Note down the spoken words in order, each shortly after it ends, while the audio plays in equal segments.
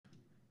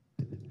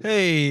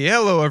Hey,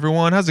 hello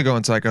everyone. How's it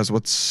going, psychos?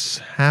 What's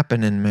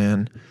happening,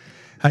 man?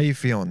 How you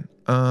feeling?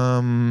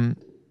 I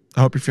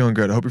hope you're feeling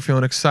good. I hope you're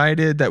feeling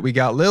excited that we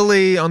got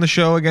Lily on the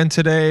show again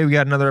today. We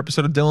got another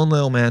episode of Dylan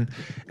Lil, man,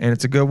 and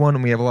it's a good one,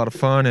 and we have a lot of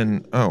fun.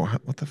 And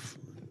what the?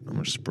 I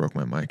almost just broke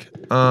my mic.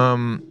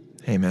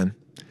 Hey, man,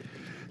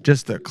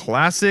 just a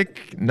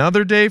classic.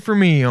 Another day for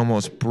me.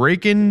 Almost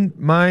breaking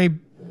my.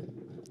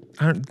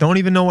 I don't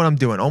even know what I'm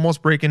doing.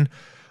 Almost breaking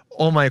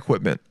all my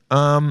equipment.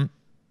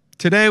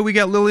 Today we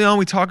got Lily on.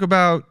 We talk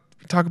about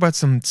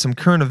some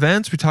current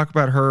events. We talk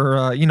about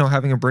her,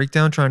 having a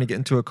breakdown, trying to get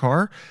into a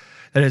car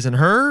that isn't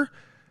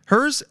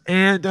hers.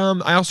 And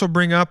I also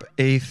bring up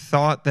a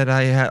thought that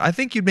I had. I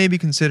think you'd maybe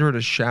consider it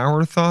a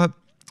shower thought,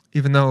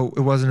 even though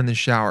it wasn't in the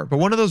shower. But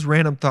one of those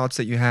random thoughts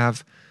that you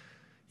have,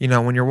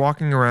 when you're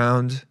walking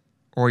around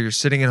or you're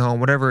sitting at home,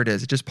 whatever it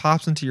is, it just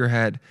pops into your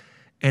head,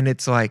 and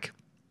it's like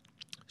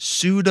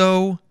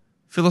pseudo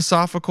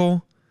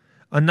philosophical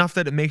enough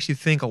that it makes you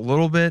think a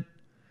little bit.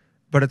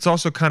 But it's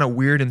also kind of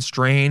weird and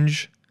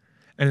strange,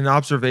 and an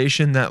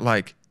observation that,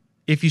 like,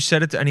 if you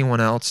said it to anyone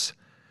else,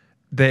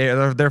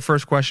 their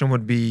first question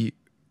would be,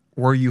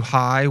 "Were you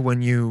high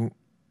when you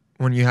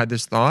had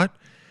this thought?"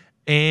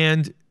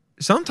 And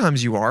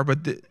sometimes you are, but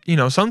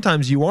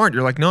sometimes you aren't.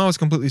 You're like, "No, I was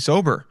completely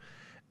sober,"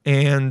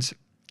 and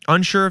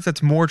unsure if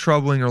that's more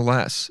troubling or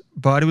less.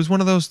 But it was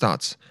one of those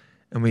thoughts,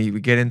 and we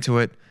get into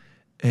it,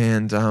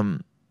 and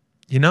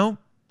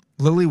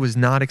Lily was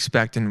not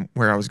expecting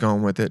where I was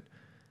going with it,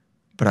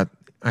 but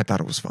I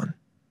thought it was fun.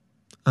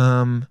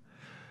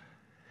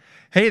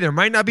 Hey, there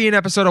might not be an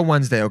episode on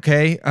Wednesday,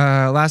 okay?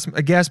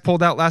 A guest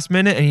pulled out last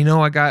minute, and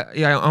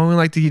I only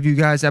like to give you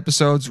guys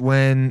episodes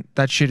when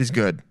that shit is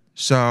good.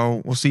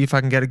 So we'll see if I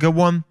can get a good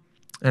one,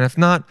 and if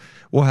not,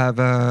 we'll have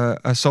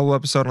a solo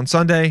episode on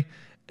Sunday,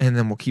 and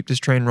then we'll keep this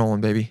train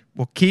rolling, baby.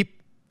 We'll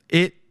keep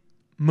it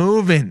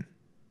moving,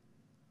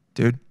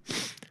 dude.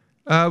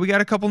 We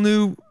got a couple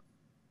new,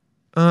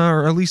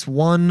 or at least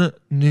one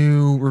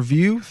new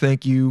review.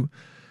 Thank you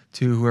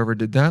to whoever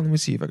did that. Let me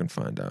see if I can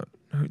find out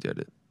who did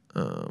it.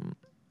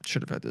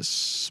 Should have had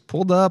this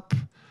pulled up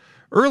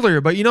earlier,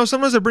 but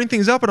sometimes I bring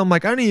things up and I'm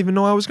like, I didn't even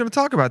know I was going to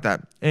talk about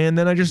that. And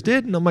then I just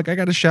did. And I'm like, I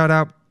got to shout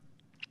out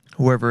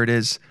whoever it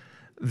is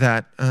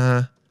that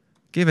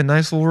gave a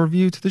nice little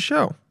review to the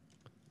show.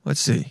 Let's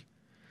see.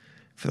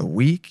 For the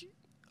week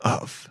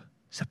of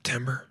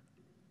September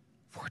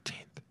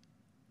 14th.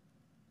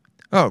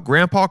 Oh,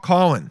 Grandpa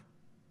Colin.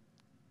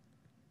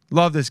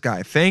 Love this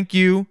guy. Thank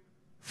you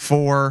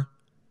for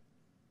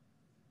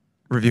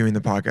reviewing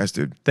the podcast,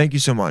 dude. Thank you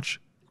so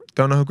much.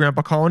 Don't know who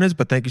Grandpa Colin is,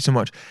 but thank you so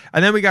much.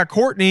 And then we got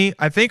Courtney.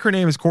 I think her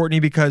name is Courtney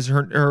because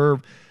her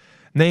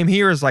name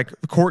here is like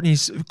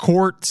Courtney's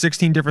Court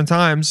 16 different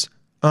times.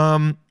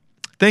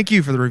 Thank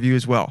you for the review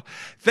as well.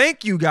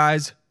 Thank you,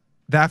 guys.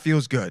 That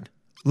feels good.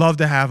 Love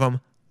to have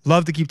them.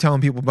 Love to keep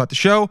telling people about the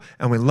show,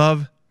 and we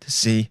love to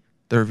see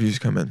the reviews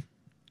come in.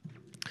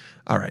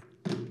 All right.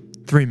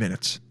 3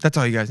 minutes. That's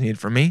all you guys need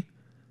from me.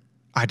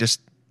 I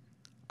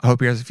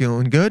hope you guys are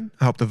feeling good.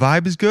 I hope the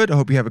vibe is good. I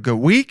hope you have a good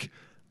week.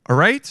 All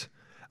right?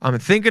 I'm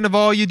thinking of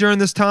all you during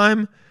this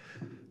time.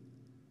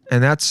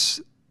 And that's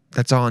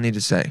all I need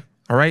to say.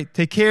 All right?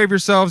 Take care of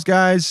yourselves,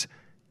 guys.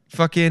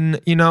 Fucking,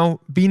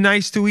 be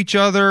nice to each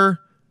other.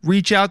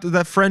 Reach out to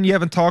that friend you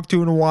haven't talked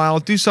to in a while.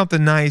 Do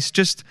something nice.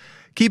 Just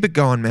keep it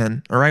going,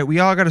 man. All right? We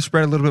all got to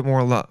spread a little bit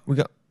more love.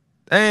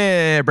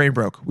 Brain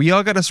broke. We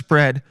all got to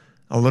spread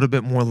a little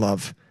bit more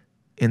love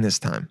in this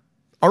time.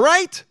 All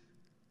right?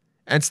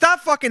 And stop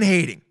fucking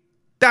hating.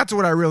 That's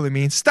what I really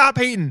mean. Stop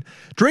hating.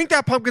 Drink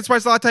that pumpkin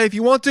spice latte if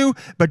you want to,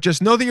 but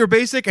just know that you're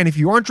basic, and if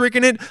you aren't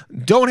drinking it,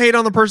 don't hate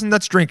on the person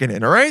that's drinking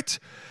it, all right?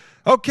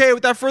 Okay,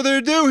 without further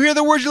ado, here are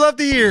the words you love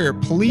to hear.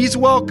 Please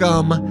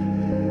welcome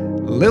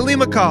Lily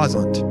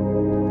McCausland.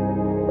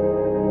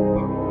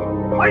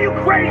 Are you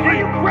crazy? Are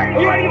you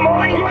crazy? Are you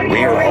mind?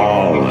 We're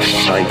all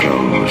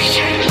psychos.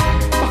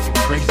 Fucking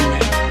crazy,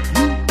 man.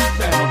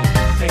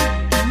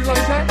 You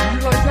realize that? You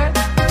realize that?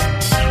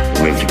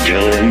 With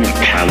Dylan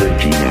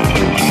Paladino.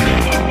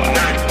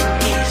 That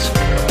is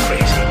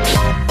crazy.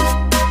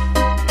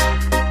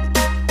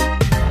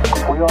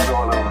 We all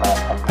going on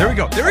that. There we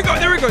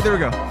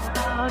go.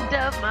 Sound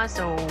of my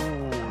soul.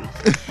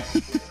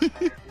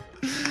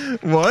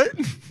 What?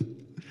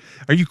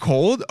 Are you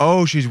cold?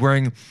 Oh, she's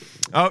wearing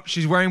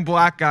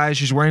black, guys.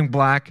 She's wearing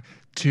black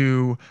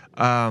to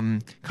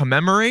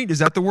commemorate. Is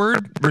that the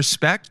word?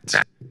 Respect?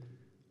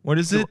 What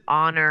is it?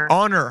 Honor.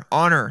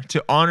 Honor.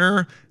 To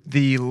honor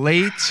the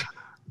late,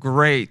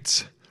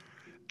 great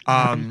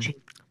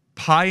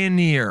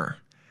pioneer.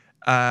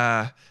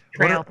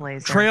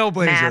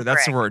 Trailblazer. Maverick.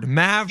 That's the word.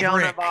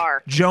 Maverick.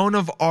 Joan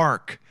of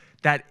Arc.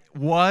 That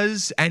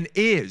was and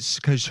is,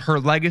 because her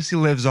legacy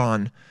lives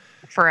on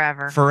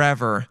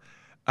forever.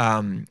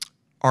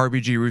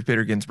 RBG, Ruth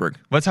Bader Ginsburg.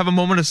 Let's have a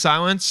moment of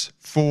silence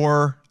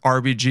for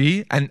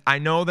RBG. And I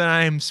know that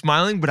I am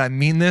smiling, but I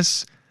mean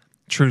this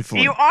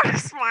truthfully. You are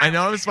smiling. I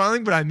know I'm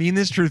smiling, but I mean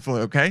this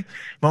truthfully, okay?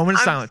 Moment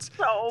of silence.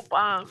 So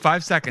bummed.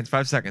 5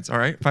 seconds, all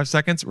right? 5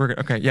 seconds.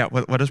 Okay, yeah,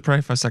 let us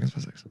pray. 5 seconds.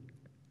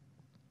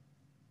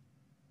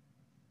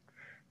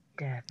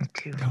 Death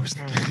to was-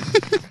 men.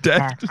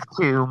 Death.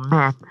 to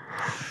men.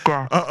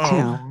 Death Uh-oh.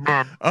 to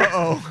men.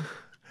 Uh-oh.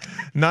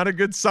 Not a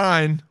good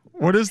sign.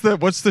 What's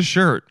the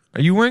shirt?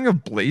 Are you wearing a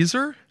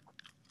blazer?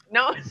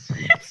 No, it's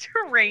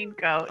a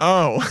raincoat.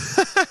 Oh.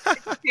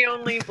 It's the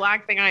only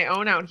black thing I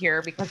own out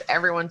here because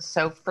everyone's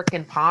so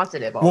freaking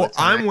positive all Well, the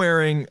time. I'm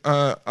wearing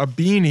a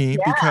beanie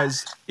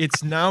because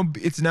it's now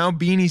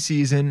beanie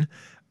season,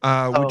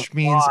 which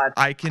means God.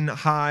 I can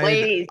hide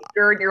Ladies,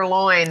 gird your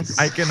loins.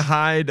 I can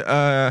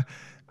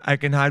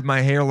hide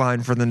my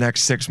hairline for the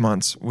next 6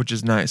 months, which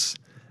is nice.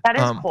 That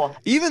is cool.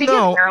 Even Speaking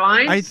though of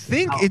hairlines, I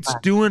think it's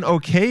doing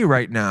okay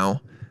right now.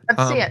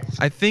 Let's see it.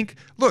 I think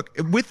look,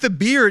 with the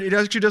beard, it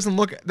actually doesn't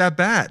look that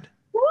bad.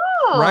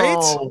 Whoa.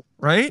 Right?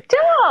 Right?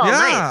 Still, Yeah,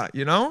 nice.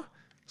 you know?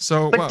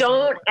 So But well,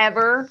 don't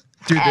ever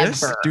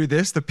do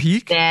this, the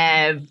peak.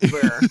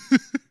 Never.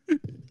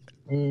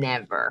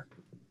 Never.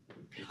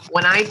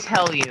 When I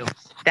tell you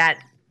that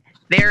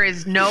there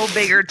is no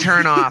bigger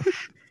turnoff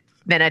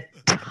than a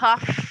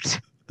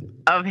tuft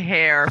of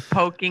hair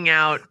poking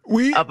out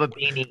We of a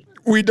beanie.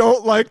 we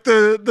don't like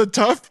the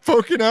tuft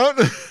poking out.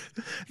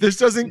 This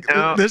doesn't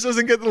No.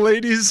 get the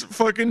ladies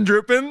fucking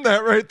dripping.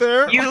 That right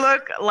there. You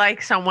look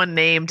like someone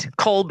named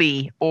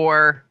Colby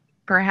or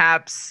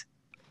perhaps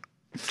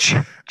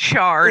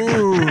Chard.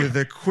 Ooh,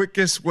 the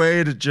quickest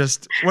way to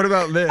just. What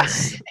about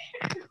this?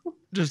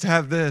 Just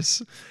have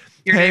this.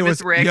 Your name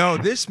is what's- Rick. Yo,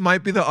 this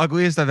might be the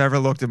ugliest I've ever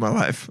looked in my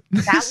life.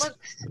 That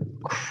looks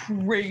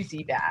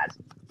crazy bad.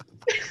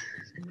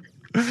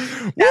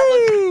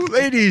 Woo,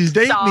 ladies,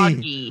 date me.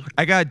 Soggy.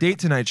 I got a date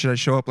tonight. Should I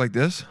show up like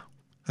this?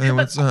 Hey,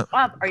 what's up?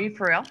 Are you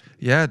for real?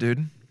 Yeah,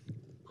 dude.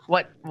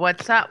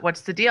 What's up?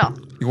 What's the deal?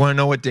 You want to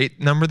know what date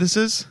number this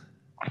is?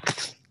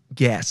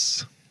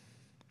 Guess.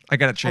 I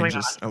gotta Oh my change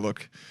this.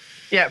 Look.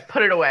 Yeah,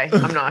 put it away.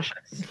 I'm nauseous.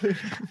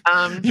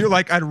 You're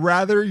like, I'd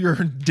rather your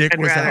dick I'd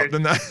was rather- out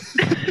than that.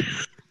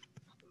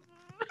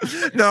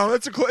 No,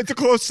 it's a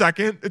close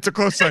second. It's a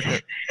close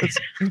second. It's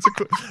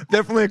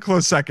definitely a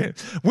close second.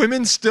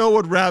 Women still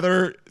would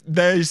rather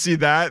they see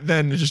that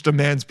than just a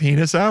man's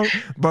penis out.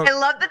 But I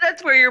love that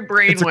that's where your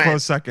brain it's a went.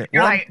 close second.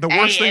 You're Well, like, the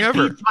worst hey, thing it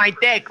ever. beats my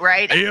dick,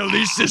 right? Hey, at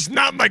least it's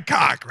not my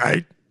cock,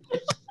 right?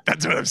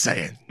 That's what I'm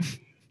saying.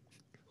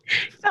 You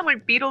sound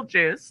like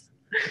Beetlejuice.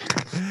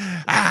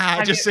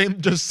 Just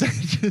say.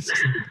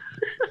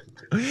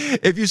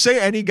 If you say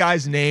any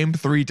guy's name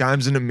 3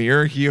 times in a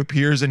mirror, he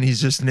appears and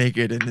he's just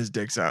naked and his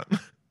dick's out.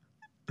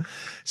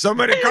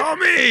 Somebody call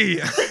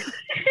me.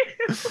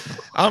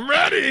 I'm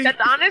ready.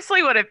 That's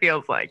honestly what it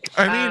feels like.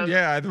 I mean,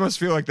 yeah, it must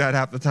feel like that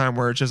half the time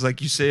where it's just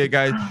like you say a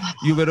guy,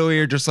 you literally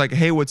are just like,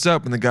 hey, what's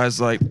up? And the guy's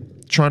like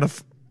trying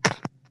to.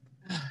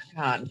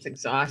 God, it's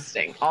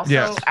exhausting. Also,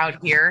 Yeah.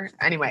 out here,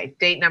 anyway,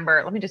 date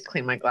number. Let me just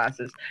clean my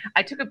glasses.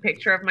 I took a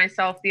picture of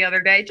myself the other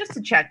day just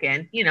to check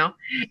in,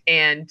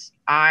 and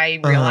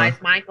I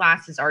realized my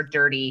glasses are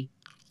dirty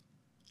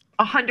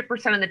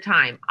 100% of the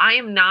time. I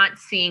am not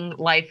seeing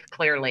life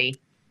clearly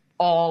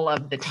all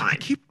of the I time.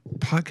 keep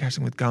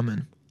podcasting with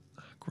Gummin.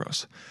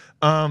 Gross.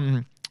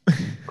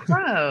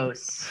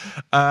 Gross.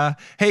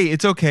 Hey,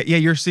 it's okay. Yeah,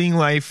 you're seeing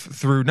life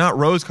through not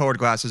rose-colored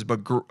glasses,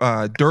 but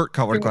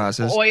dirt-colored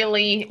glasses.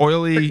 Oily,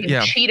 Oily, freaking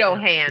yeah. Cheeto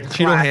hand.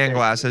 Cheeto hand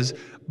glasses.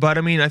 But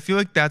I mean, I feel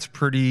like that's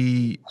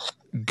pretty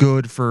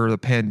good for the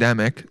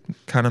pandemic.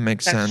 Kind of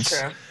makes That's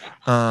sense.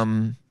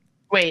 true.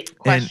 Wait, And-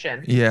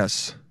 question.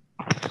 yes.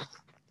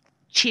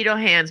 Cheeto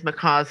Hands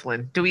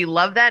McCausland. Do we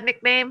love that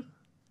nickname?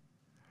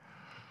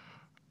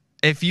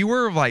 If you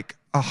were like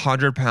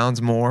 100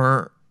 pounds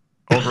more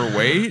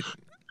overweight,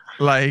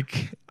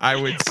 like I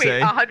would Wait, say.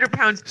 100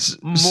 pounds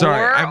more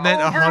Sorry, I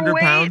meant 100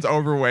 overweight? pounds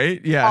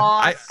overweight. Yeah.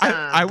 Awesome.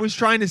 I was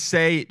trying to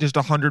say just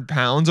 100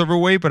 pounds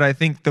overweight, but I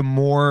think the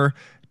more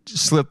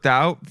slipped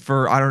out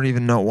for I don't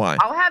even know why.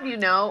 I'll have you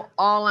know,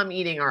 all I'm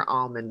eating are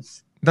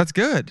almonds. That's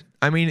good.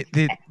 I mean,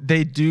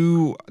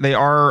 they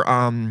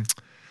are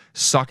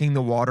sucking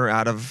the water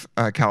out of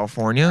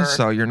California, Sure.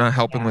 so you're not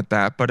helping with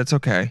that, but it's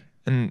okay.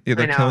 And yeah,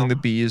 they're know. killing the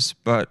bees,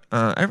 but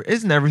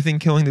isn't everything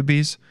killing the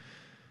bees?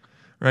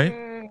 Right?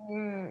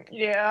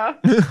 Yeah.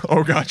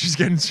 Oh God, she's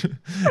getting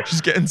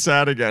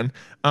sad again.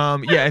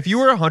 Yeah, if you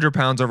were 100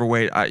 pounds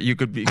overweight, you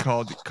could be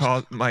called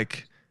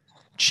like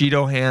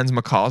Cheeto Hands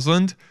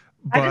McCausland.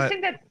 I just But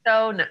think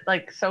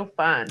that's so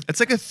fun. it's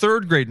like a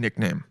 3rd grade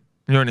nickname.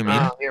 You know what I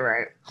mean? Oh, you're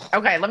right.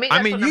 Okay, let me guess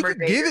I mean, what you number could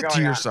date give you're it to going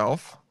on.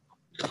 yourself.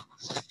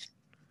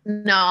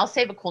 No, I'll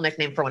save a cool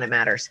nickname for when it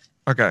matters.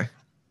 Okay.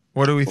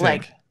 What do we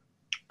think?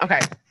 Okay.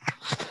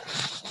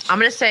 I'm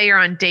going to say you're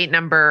on date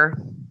number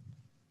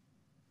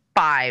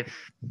 5.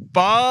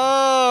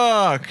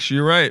 Fuck.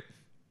 You're right.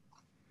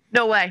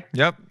 No way.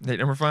 Yep. Date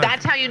number 5.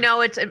 That's how you know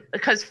it's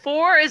because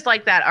 4 is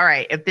like that. All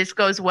right, if this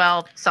goes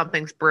well,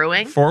 something's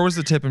brewing. 4 was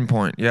the tipping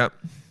point. Yep.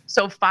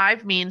 So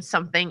 5 means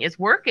something is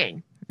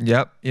working.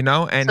 Yep. You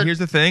know, and So here's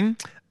the thing.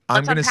 I'm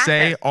let's going to unpack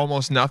say this.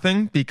 almost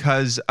nothing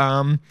because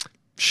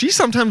she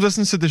sometimes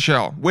listens to the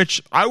show,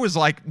 which I was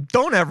like,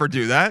 don't ever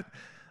do that.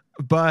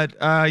 But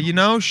you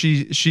know,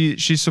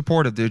 she's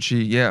supportive, dude.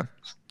 Yeah.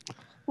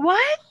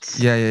 What?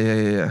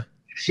 Yeah.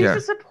 She's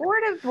a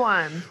supportive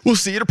one. We'll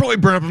see. It'll probably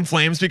burn up in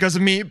flames because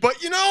of me, but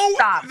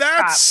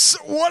that's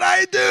what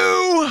I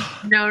do.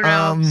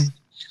 No.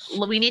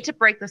 We need to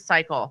break the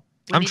cycle.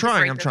 I'm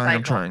trying.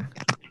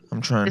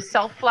 The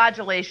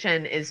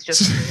self-flagellation is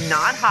just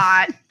not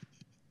hot.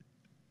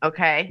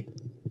 Okay,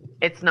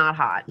 it's not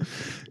hot,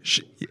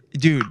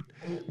 dude.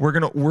 We're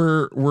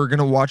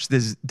gonna watch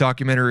this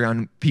documentary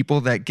on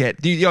people that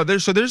get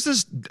there's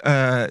this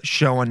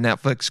show on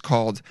Netflix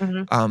called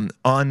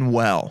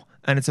Unwell,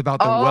 and it's about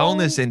the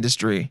wellness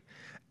industry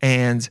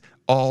and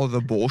all the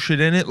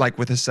bullshit in it, like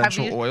with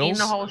essential oils. Have you seen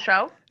the whole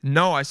show?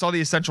 No, I saw the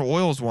essential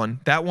oils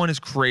one. That one is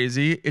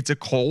crazy. It's a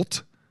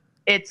cult.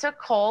 It's a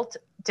cult,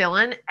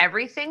 Dylan.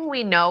 Everything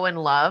we know and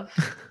love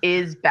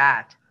is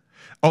bad.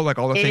 Oh, like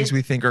all the things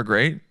we think are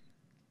great?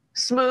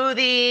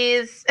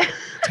 Smoothies.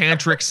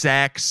 Tantric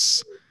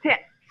sex.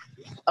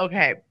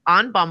 Okay,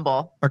 on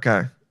Bumble.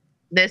 Okay.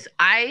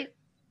 I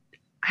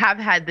have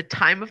had the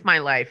time of my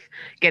life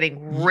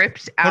getting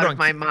ripped out of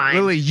my mind.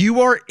 Lily,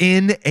 you are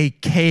in a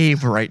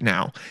cave right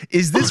now.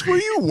 Is this where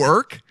you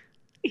work?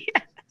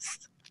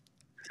 Yes.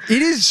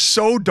 It is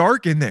so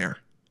dark in there.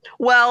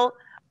 Well,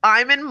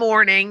 I'm in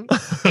mourning,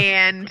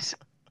 and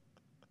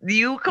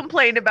you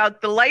complained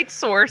about the light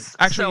source.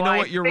 Actually, you know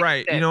what? You're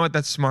right. You know what?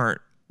 That's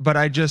smart. But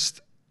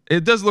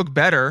it does look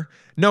better.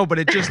 No, but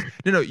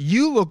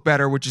you look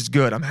better, which is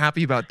good. I'm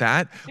happy about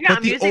that. Yeah, but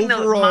I'm using the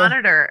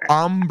monitor.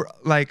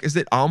 Is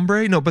it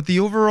ombre? No, but the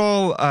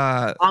overall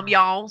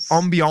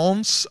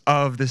ambiance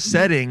of the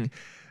setting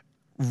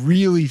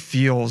really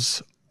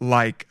feels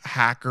like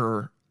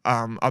hacker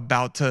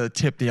about to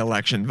tip the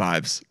election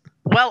vibes.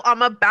 Well,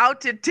 I'm about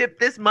to tip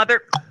this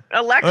mother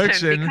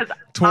election because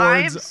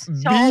towards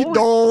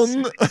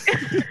Bidon.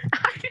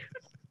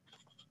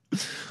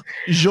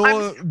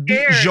 Jean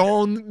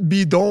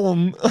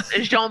Bidon.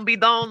 Jean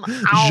Bidon.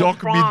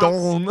 Jacques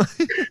Bidon.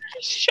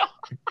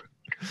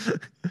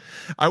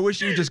 I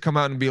wish you'd just come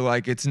out and be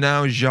like, it's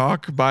now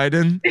Jacques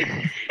Biden.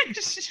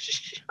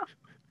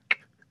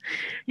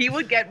 He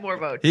would get more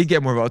votes. He'd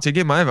get more votes. He'd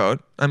get my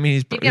vote. I mean,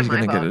 he's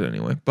going to get it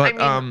anyway. But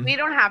we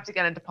don't have to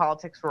get into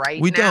politics now.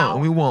 We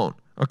don't. We won't.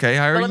 Okay.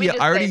 I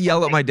already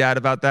yell at my dad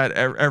about that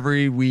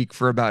every week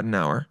for about an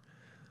hour.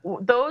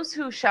 Those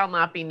who shall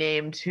not be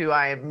named, who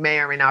I may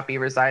or may not be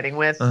residing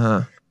with,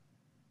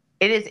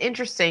 it is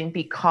interesting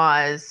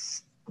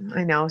because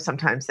I know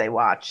sometimes they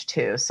watch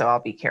too, so I'll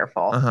be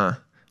careful.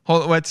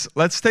 Hold on,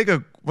 let's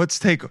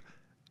take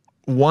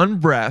one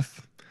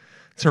breath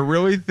to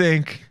really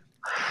think.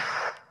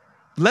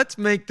 Let's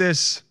make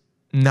this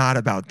not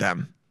about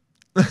them.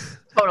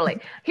 Totally.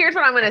 Here's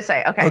what I'm going to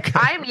say. Okay.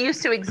 I'm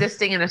used to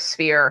existing in a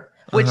sphere,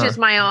 which is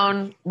my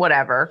own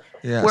whatever,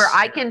 where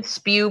I can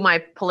spew my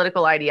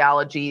political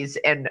ideologies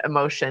and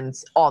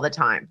emotions all the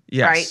time.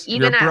 Yes. Right?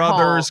 Even your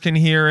brothers home, can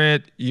hear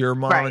it. Your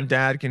mom and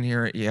dad can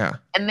hear it. Yeah.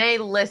 And they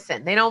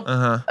listen. They don't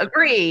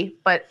agree,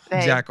 but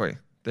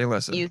they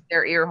listen. Use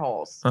their ear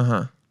holes.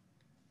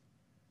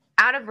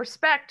 Out of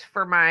respect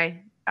for my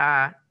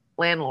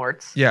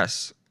landlords.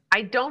 Yes.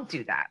 I don't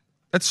do that.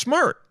 That's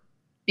smart.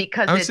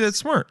 Because I would say that's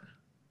smart.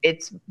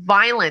 It's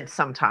violent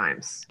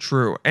sometimes.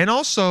 True. And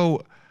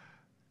also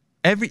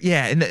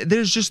and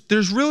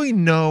there's really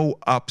no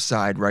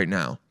upside right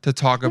now to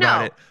talk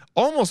about it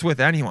almost with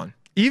anyone.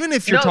 Even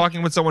if you're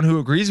talking with someone who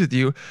agrees with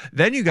you,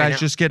 then you guys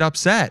just get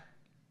upset.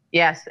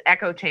 Yes,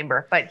 echo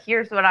chamber. But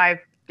here's what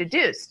I've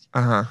deduced.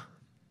 I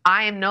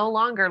am no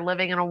longer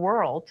living in a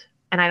world,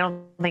 and I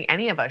don't think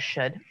any of us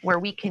should, where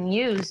we can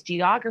use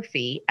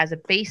geography as a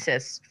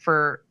basis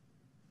for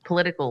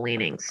political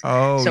leanings.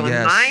 So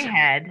in my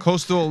head,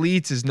 coastal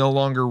elites is no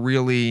longer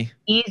really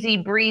easy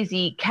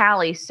breezy.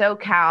 Cali,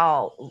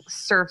 SoCal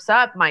surfs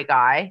up, my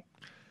guy.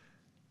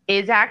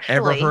 Is actually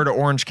ever heard of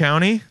Orange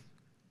County?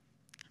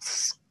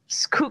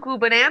 Cuckoo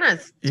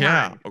bananas.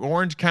 Yeah,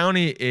 Orange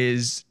County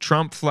is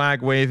Trump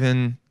flag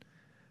waving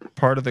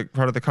part of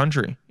the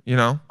country. You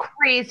know,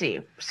 crazy.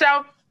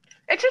 So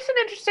it's just an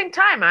interesting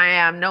time.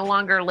 I no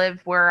longer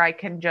live where I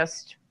can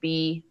just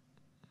be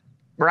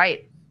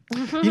right.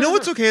 You know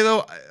what's okay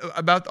though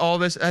about all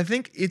this? I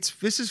think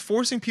this is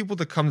forcing people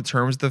to come to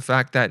terms with the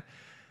fact that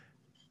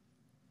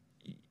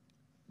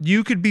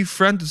you could be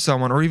friends with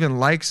someone or even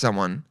like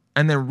someone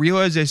and then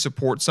realize they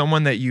support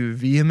someone that you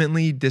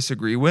vehemently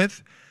disagree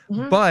with,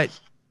 but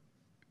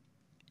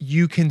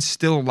you can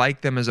still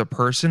like them as a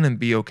person and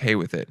be okay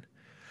with it.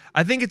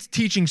 I think it's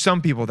teaching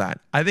some people that.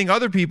 I think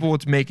other people,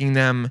 it's making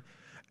them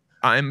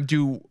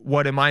do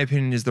what, in my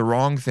opinion, is the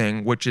wrong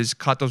thing, which is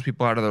cut those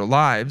people out of their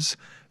lives.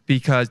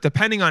 Because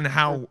depending on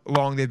how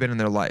long they've been in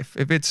their life,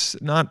 if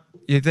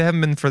they haven't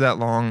been for that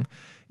long,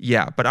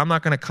 but I'm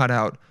not going to cut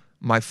out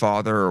my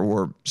father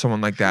or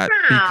someone like that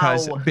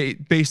because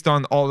based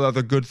on all the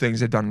other good things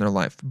they've done in their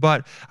life.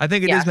 But I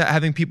think it is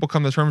having people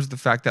come to terms with the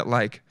fact that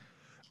like,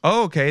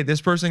 oh, okay,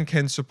 this person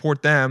can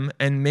support them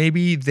and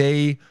maybe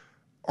they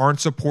aren't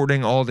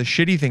supporting all the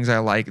shitty things I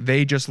like.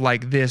 They just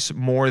like this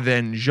more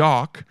than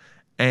Jacques.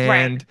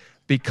 And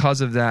because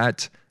of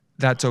that,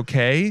 that's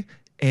okay.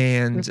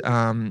 And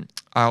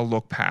I'll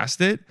look past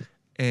it.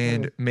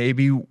 and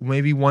maybe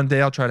one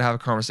day I'll try to have a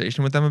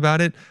conversation with them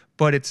about it,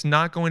 but it's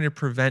not going to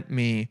prevent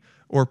me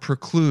or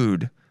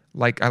preclude,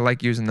 like I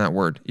like using that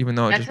word, even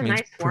though it That's just a means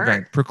nice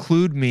prevent, word.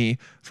 preclude me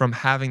from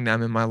having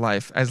them in my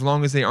life as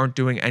long as they aren't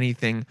doing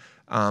anything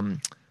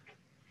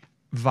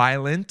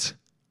violent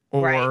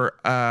or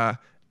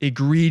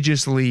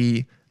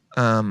egregiously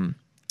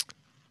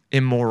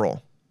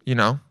immoral, you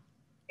know?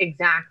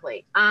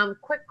 Exactly.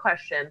 Quick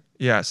question.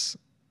 Yes.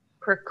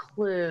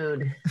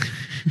 Preclude.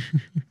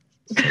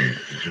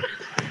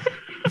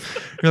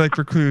 You're like,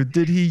 preclude.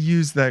 Did he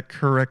use that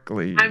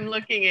correctly? I'm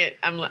looking at.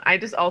 I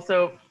just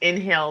also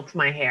inhaled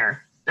my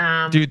hair.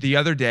 Dude, the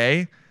other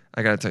day,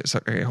 I gotta tell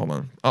you. Okay, hold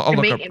on. I'll To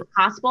look make up.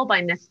 impossible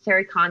by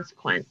necessary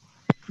consequence.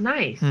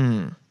 Nice.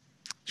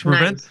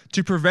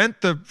 To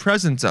prevent the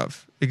presence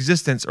of,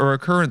 existence, or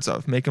occurrence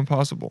of, make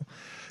impossible.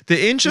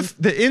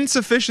 The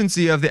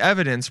insufficiency of the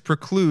evidence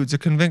precludes a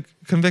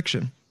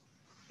conviction.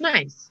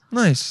 Nice.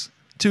 Nice.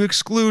 To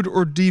exclude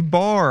or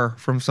debar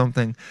from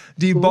something.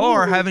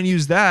 Debar, Ooh. haven't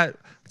used that.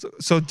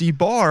 So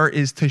debar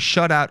is to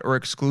shut out or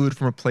exclude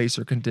from a place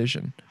or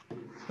condition.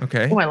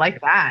 Okay? Oh, I like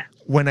that.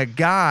 When a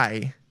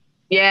guy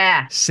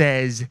Yeah.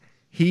 says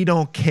he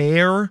don't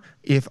care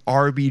if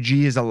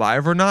RBG is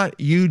alive or not,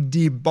 you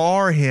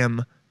debar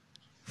him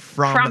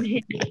from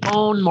his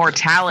own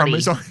mortality.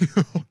 his own.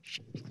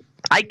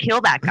 I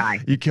kill that guy.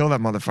 You kill that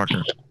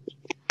motherfucker.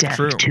 Death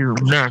True. to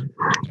men.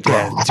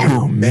 Death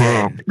to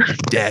men.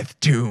 Death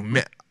to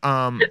men.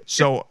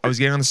 So I was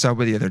getting on the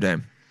subway the other day,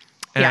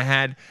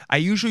 and I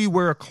usually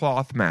wear a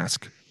cloth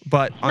mask,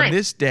 but on Nice.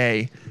 this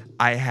day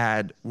I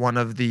had one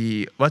of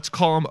the, let's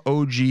call them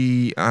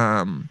OG,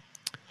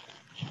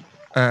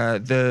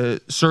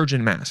 the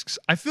surgeon masks.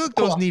 I feel like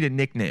those Cool. need a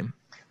nickname.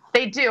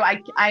 They do.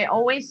 I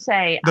always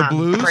say The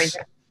blues?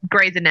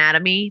 Grey's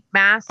Anatomy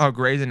mask. Oh,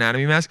 Grey's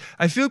Anatomy mask.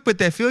 I feel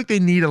like they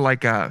need a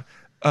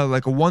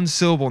one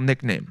syllable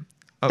nickname.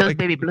 Those Like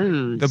baby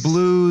blues. the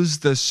blues,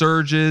 the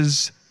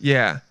surges,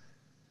 yeah,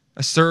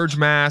 a surge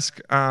mask.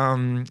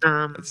 Because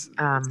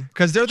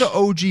they're the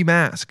OG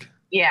mask.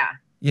 Yeah.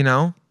 You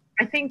know.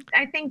 I think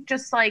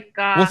just like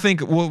We'll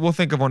think of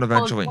one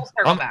eventually. we'll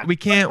circle back. We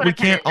can't Let's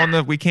put a pin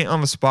in we can't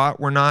on the spot.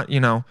 We're not We're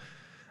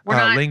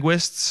not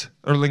linguists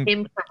or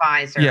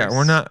improvisers. Yeah,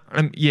 we're not.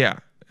 Yeah,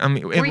 I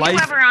mean, in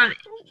life.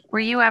 Were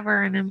you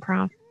ever an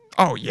improv?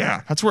 Oh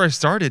yeah, that's where I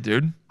started,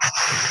 dude.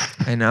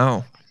 I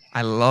know.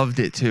 I loved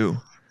it too.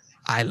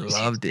 I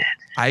loved it.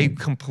 I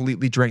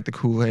completely drank the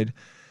Kool-Aid.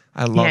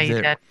 I loved you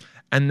it. did.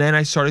 And then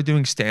I started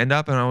doing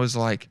stand-up, and I was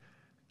like,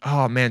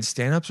 oh man,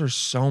 stand-ups are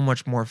so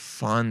much more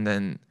fun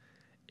than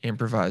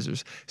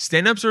improvisers.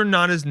 Stand-ups are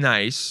not as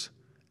nice,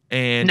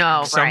 and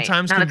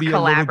sometimes Not can as be a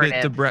little bit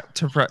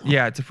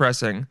collaborative.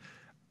 depressing.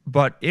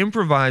 But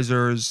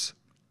improvisers,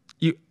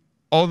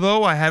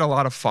 although I had a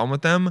lot of fun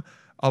with them,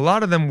 a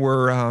lot of them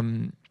were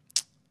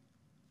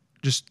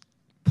just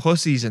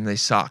pussies and they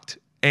sucked.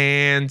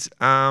 And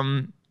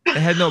they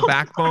had no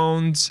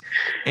backbones.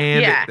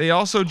 And they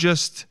also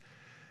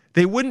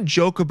they wouldn't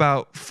joke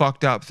about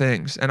fucked up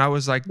things. And I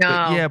was like,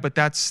 but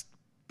that's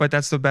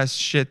the best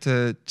shit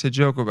to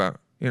joke about,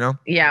 you know?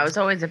 Yeah, it was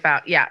always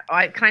about, can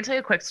I tell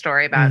you a quick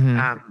story about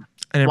An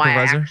why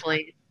I improviser?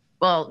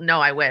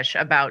 I wish,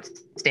 about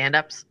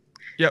stand-ups.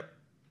 Yep.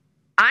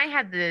 I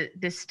had the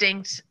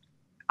distinct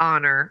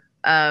honor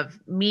of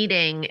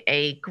meeting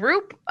a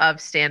group of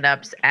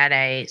stand-ups at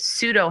a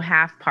pseudo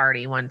half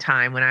party one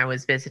time when I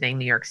was visiting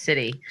New York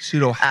City.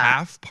 Pseudo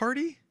half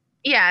party?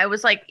 Yeah, it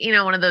was like,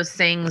 one of those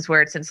things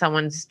where it's in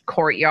someone's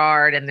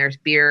courtyard and there's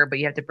beer, but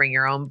you have to bring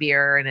your own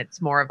beer, and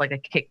it's more of like a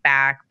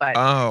kickback, but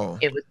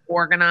it was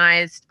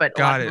organized, but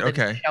a lot of people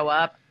didn't show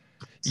up.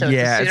 So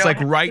it's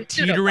like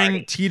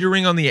teetering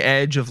teetering on the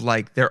edge of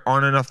like, there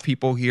aren't enough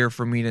people here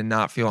for me to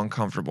not feel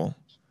uncomfortable.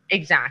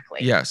 Exactly.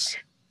 Yes.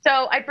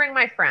 So I bring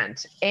my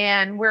friend,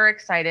 and we're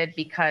excited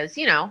because,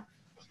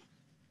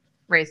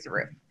 raise the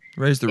roof.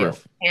 Raise the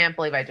roof. Can't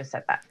believe I just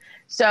said that.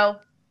 So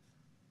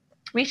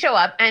we show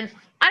up, and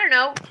I don't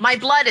know, my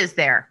blood is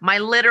there. My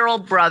literal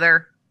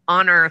brother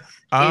on earth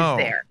is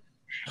there.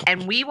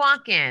 And we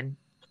walk in,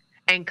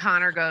 and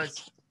Connor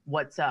goes,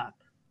 "What's up?"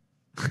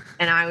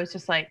 And I was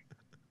just like,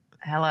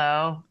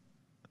 "Hello."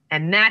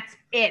 And that's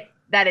it.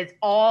 That is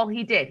all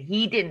he did.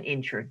 He didn't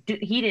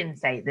he didn't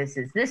say, "This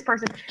is this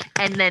person."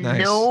 And then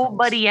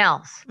nobody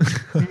else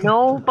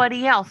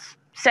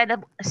said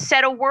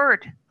a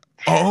word.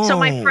 Oh. So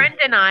my friend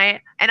and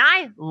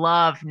I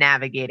love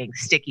navigating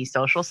sticky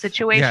social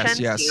situations.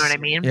 Yes. You know what I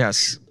mean?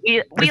 Yes. We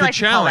it's like a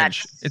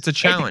challenge. It's a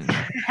challenge.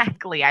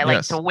 Exactly. I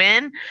like to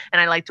win,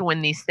 and I like to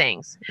win these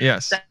things.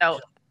 Yes. So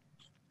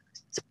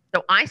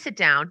I sit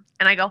down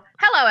and I go,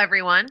 "Hello,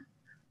 everyone.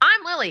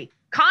 I'm Lily,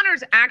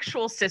 Connor's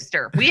actual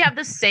sister. We have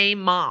the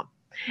same mom.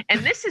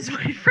 And this is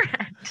my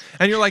friend."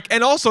 And you're like,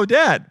 "And also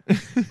dad."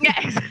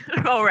 Yeah.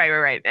 Oh,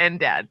 right. And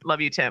dad. Love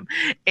you, Tim.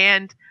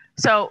 And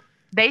so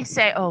they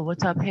say, "Oh,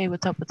 what's up? Hey,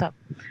 what's up? What's up?"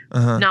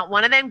 Uh-huh. Not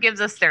one of them gives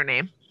us their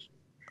name.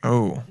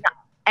 Oh.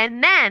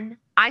 And then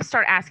I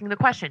start asking the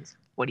questions.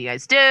 What do you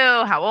guys do?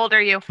 How old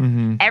are you?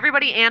 Mm-hmm.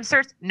 Everybody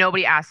answers.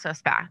 Nobody asks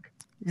us back.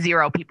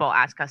 0 people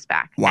ask us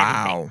back.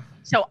 Wow. Anything.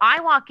 So I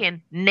walk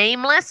in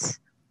nameless,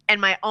 and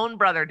my own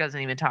brother doesn't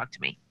even talk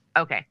to me.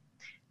 Okay.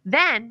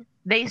 Then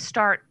they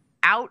start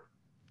out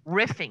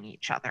riffing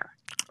each other.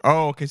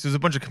 Oh, okay. So there's a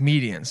bunch of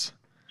comedians.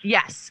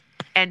 Yes.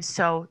 And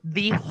so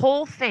the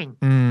whole thing,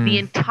 the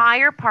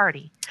entire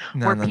party,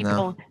 were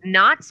people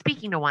not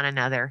speaking to one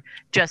another,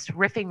 just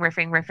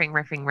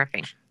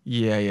riffing.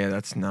 Yeah,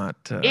 that's not.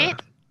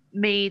 It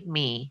made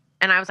me,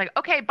 and I was like,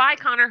 okay, bye,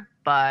 Connor.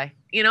 Bye.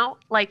 You know,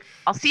 like,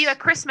 I'll see you at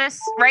Christmas,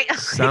 right?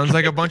 Sounds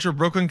like a bunch of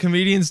Brooklyn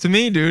comedians to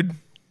me, dude.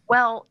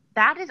 Well,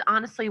 that is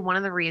honestly one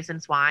of the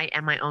reasons why,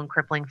 and my own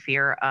crippling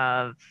fear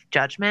of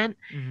judgment,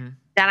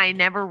 that I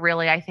never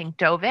really, I think,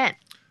 dove in.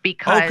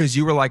 Because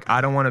you were like,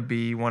 I don't want to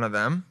be one of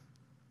them.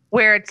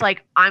 Where it's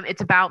like,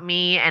 it's about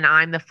me and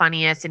I'm the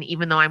funniest. And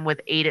even though I'm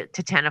with 8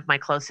 to 10 of my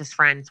closest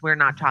friends, we're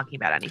not talking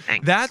about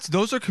anything.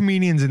 Those are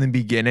comedians in the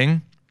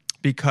beginning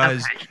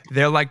because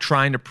they're like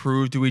trying to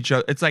prove to each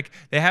other. It's like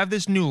they have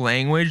this new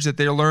language that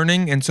they're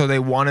learning. And so they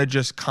want to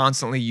just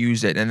constantly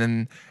use it.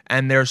 And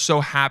they're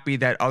so happy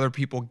that other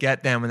people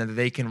get them and that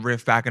they can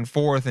riff back and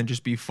forth and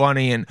just be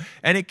funny. And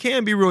it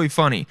can be really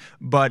funny.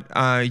 But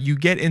you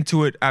get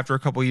into it after a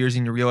couple of years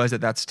and you realize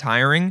that that's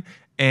tiring.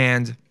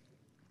 And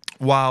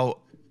while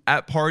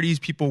at parties,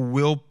 people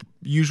will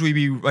usually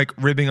be like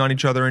ribbing on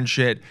each other and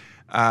shit.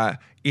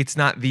 It's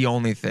not the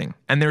only thing.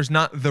 And there's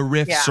not the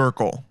riff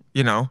circle,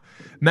 you know?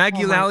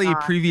 Maggie Lally, a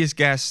previous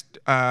guest,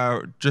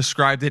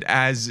 described it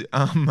as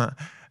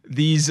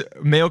these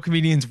male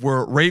comedians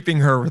were raping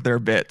her with their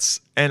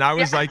bits. And I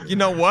was like, you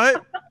know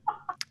what?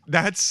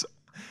 That's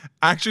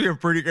actually a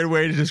pretty good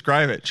way to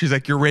describe it. She's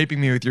like, you're raping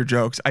me with your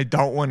jokes. I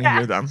don't want to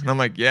hear them. And I'm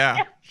like,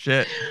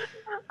 shit.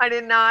 I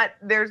did not.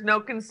 There's no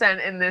consent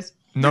in this.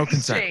 No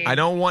consent. I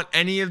don't want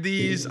any of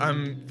these.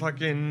 I'm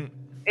fucking.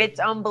 It's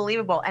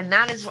unbelievable. And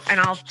that is, and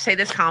I'll say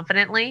this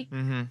confidently,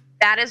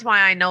 that is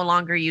why I no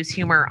longer use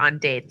humor on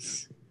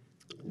dates.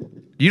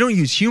 You don't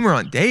use humor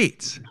on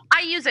dates?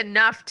 I use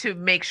enough to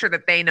make sure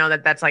that they know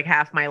that that's like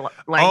half my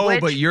language. Oh,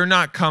 but you're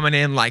not coming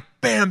in like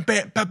bam,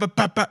 bam, pa, pa,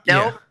 pa, pa. No.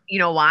 Yeah. You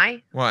know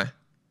why? Why?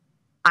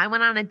 I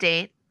went on a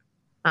date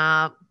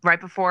right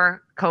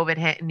before COVID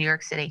hit in New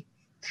York City.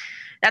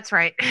 That's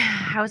right.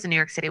 I was in New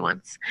York City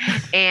once.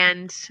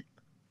 And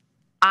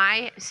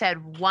I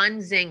said one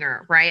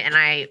zinger, right? And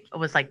I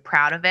was like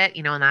proud of it,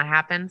 you know, when that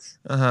happens.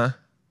 And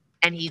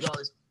he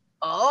goes,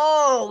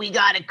 oh, we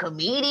got a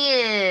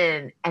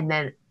comedian. And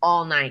then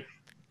all night,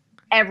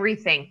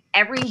 everything,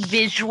 every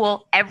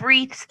visual,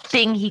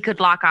 everything he could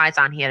lock eyes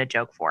on, he had a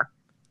joke for.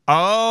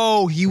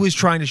 Oh, he was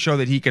trying to show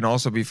that he can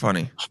also be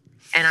funny.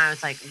 And I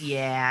was like,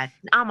 yeah,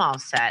 I'm all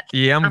set.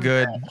 Yeah, I'm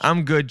good.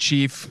 I'm good,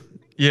 Chief.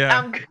 Yeah.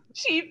 I'm good,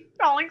 Chief.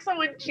 Calling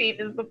someone Chief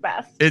is the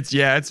best.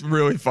 It's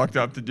really fucked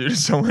up to do to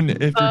someone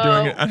if you're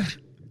doing it.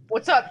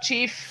 What's up,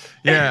 Chief?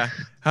 Yeah.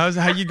 How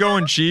you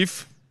going,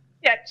 Chief?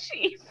 Yeah,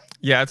 Chief.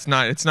 Yeah, it's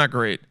not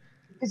great.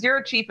 Because you're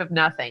a chief of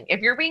nothing.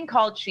 If you're being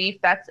called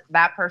chief, that's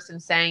that person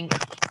saying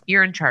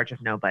you're in charge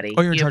of nobody.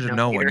 Oh, you're in charge of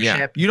no one.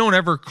 Yeah. You don't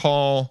ever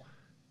call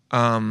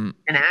an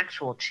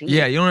actual chief.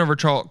 Yeah, you don't ever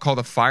call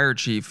the fire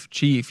chief.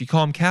 You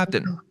call him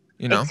captain.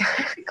 You know?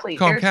 Exactly.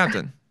 Call him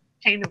captain.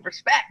 Chain of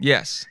respect.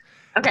 Yes.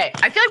 Okay,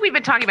 I feel like we've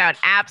been talking about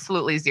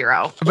absolutely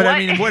zero. But I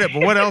mean,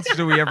 what else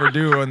do we ever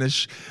do on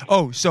this?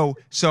 So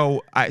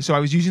I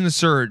was using the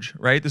Surge,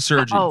 right? The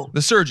Sergies. The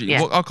Sergie.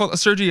 Yeah. Well, I'll call it a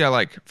Sergie I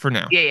like for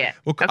now. Yeah.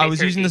 Well, Okay, I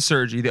was Sergie. using the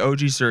Sergie, the OG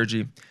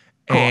Sergie.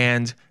 Cool.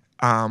 And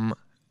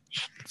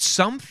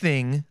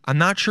something, I'm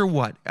not sure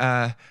what,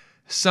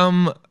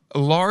 some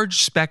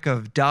large speck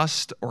of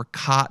dust or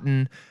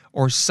cotton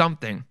or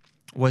something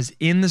was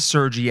in the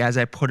Sergie as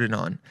I put it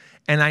on.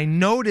 And I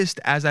noticed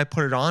as I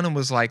put it on and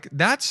was like,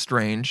 that's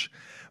strange.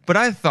 But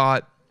I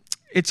thought,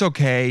 it's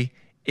okay.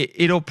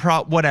 It'll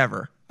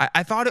whatever.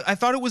 I thought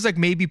it was like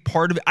maybe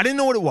part of it. I didn't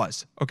know what it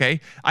was. Okay.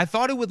 I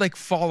thought it would like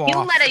fall off. You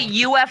let a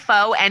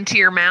UFO enter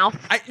your mouth?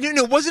 No,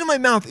 it wasn't in my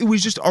mouth. It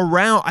was just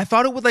around. I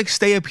thought it would like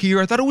stay up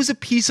here. I thought it was a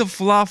piece of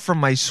fluff from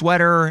my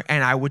sweater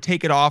and I would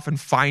take it off and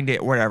find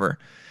it, whatever.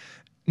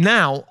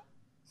 Now,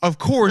 of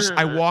course,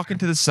 I walk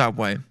into the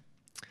subway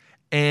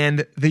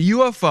and the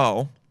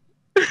UFO,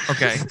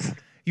 okay,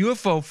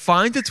 UFO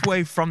finds its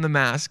way from the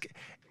mask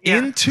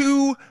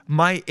into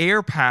my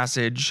air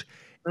passage,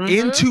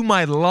 into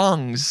my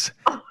lungs,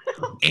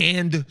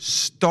 and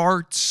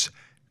starts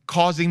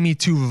causing me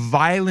to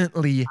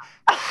violently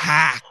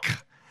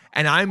hack.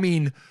 And I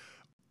mean,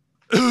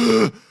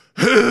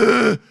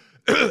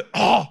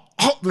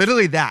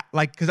 literally that.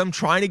 Like, because I'm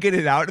trying to get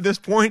it out at this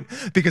point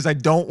because I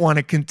don't want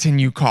to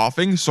continue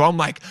coughing. So I'm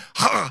like,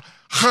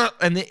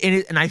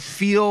 and I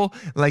feel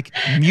like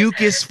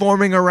mucus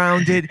forming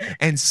around it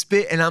and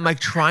spit, and I'm like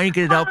trying to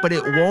get it out, but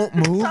it won't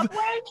move.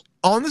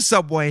 On the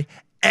subway,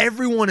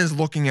 everyone is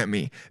looking at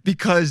me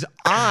because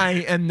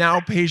I am now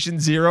patient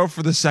zero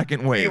for the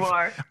second wave. You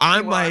are.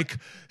 I'm like,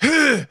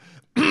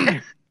 and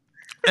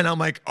I'm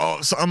like,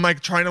 oh, so I'm like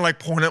trying to like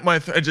point at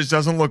my, it just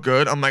doesn't look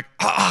good. I'm like,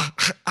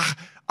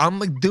 I'm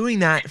like doing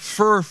that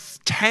for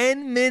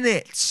 10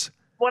 minutes.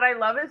 What I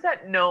love is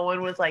that no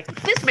one was like,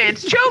 this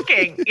man's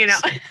choking, you know?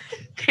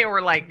 They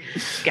were like,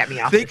 get me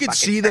off. They this could fucking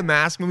see thing. the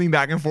mask moving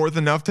back and forth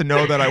enough to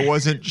know that I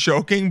wasn't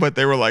joking, but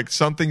they were like,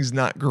 something's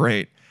not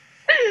great.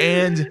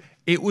 And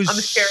it was I'm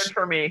scared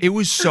for me. It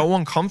was so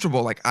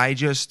uncomfortable. Like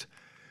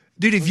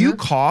dude, if you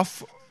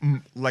cough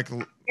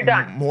You're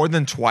done. more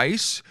than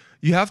twice,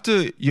 you have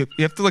to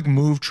like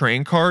move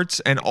train carts,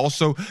 and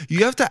also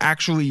you have to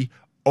actually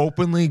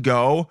openly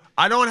go,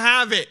 I don't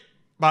have it.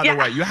 By the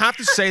way, you have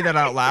to say that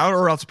out loud,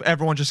 or else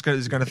everyone just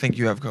is going to think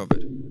you have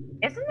COVID.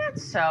 Isn't that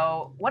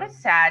so? What a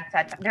sad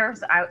time.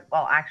 Actually,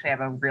 I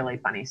have a really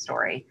funny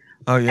story.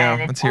 Oh yeah, and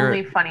let's it's hear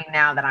only it. funny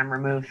now that I'm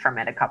removed from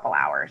it a couple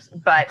hours.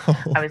 But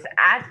I was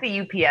at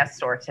the UPS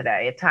store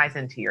today. It ties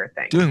into your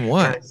thing. Doing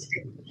what?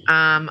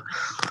 I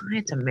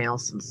had to mail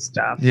some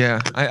stuff. Yeah,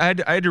 I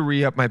had to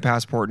re-up my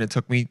passport, and it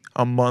took me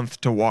a month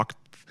to walk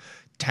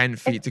 10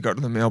 feet to go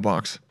to the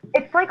mailbox.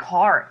 It's like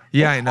hard.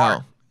 Yeah, It's I know.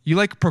 hard. You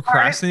like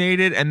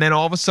procrastinated, and then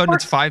all of a sudden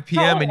it's 5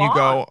 p.m. and you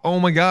go, oh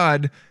my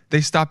God,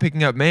 they stopped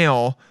picking up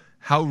mail.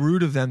 How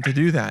rude of them to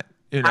do that.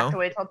 You know? Have to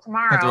wait till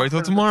tomorrow. Have to wait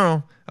till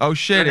tomorrow. Oh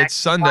shit, it's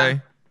Sunday.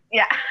 One.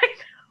 Yeah, I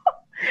know.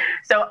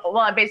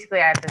 So,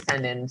 basically I have to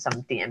send in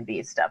some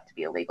DMV stuff to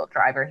be a legal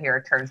driver here.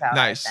 It turns out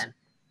Nice. I've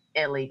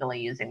been illegally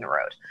using the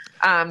road.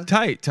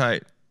 Tight.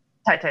 Tight.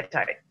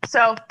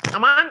 So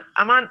I'm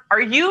on.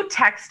 Are you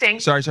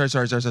texting? Sorry.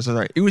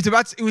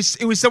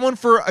 It was someone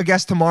for a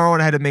guest tomorrow,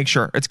 and I had to make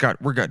sure. It's good.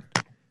 We're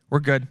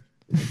good.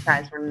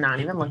 Guys, we're not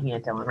even looking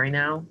at Dylan right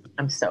now.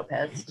 I'm so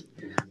pissed.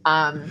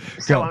 Go.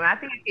 So I'm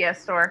at the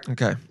UPS store.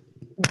 Okay.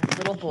 This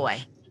little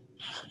boy,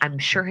 I'm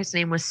sure his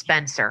name was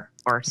Spencer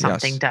or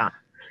something Yes. dumb,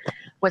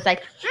 was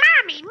like,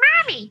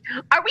 Mommy,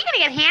 are we gonna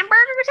get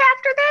hamburgers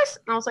after this?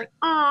 And I was like,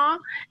 aw.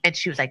 And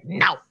she was like,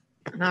 no.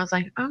 And I was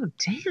like, oh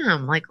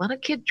damn, like let a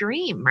kid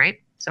dream, right?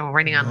 So we're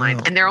waiting online,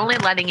 Wow. and they're only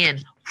letting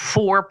in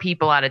 4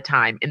 people at a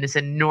time in this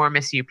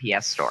enormous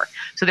UPS store.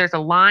 So there's a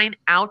line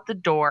out the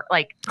door,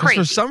 like 'Cause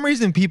crazy. for some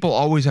reason, people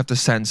always have to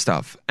send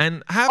stuff,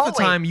 and half Always.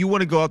 the time you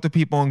want to go up to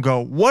people and go,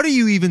 "What are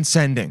you even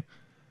sending?"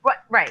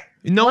 Right.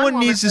 No one woman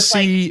needs to was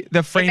see the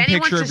if frame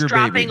anyone's picture of just your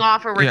dropping baby.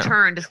 off a Yeah.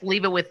 return, just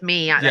leave it with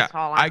me. Yeah, That's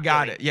all I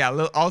got doing. it.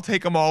 Yeah, I'll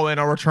take them all in.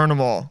 I'll return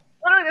them all.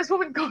 Literally, this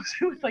woman goes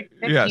through with like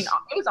 15. Yes.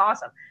 It was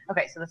awesome.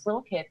 Okay, so this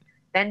little kid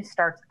then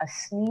starts a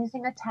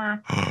sneezing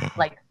attack,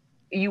 like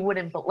you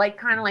wouldn't, like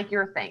kind of like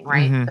your thing,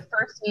 right? Mhm. The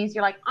first sneeze,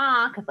 you're like,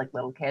 because like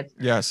little kids.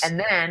 Yes. And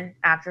then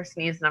after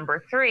sneeze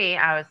number 3,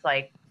 I was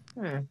like,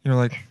 You're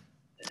like,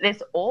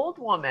 this old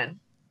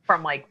woman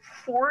from like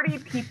 40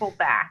 people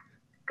back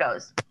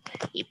goes,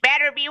 you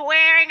better be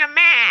wearing a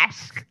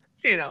mask,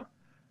 you know?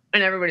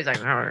 And everybody's like,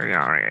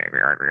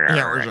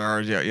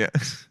 yeah.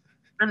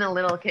 and the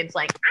little kid's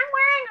like, I'm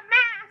wearing a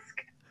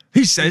mask.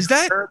 He says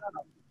that?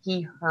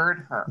 He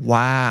heard her.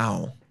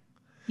 Wow.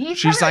 He's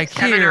She's probably like,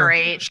 7 here. or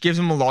 8. She gives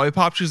him a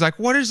lollipop. She's like,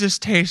 what does this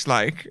taste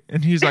like?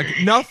 And he's like,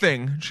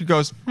 nothing. She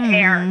goes,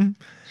 Hair.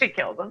 She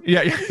killed him.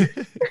 Yeah.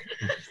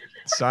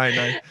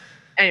 Cyanide.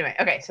 Anyway,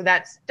 okay, so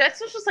that's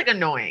just like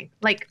annoying.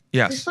 Like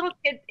Yes. this little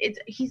kid,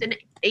 he's an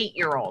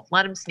 8-year-old.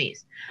 Let him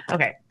sneeze.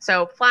 Okay,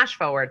 so flash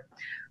forward,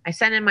 I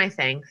send in my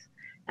things,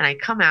 and I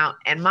come out,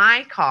 and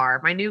my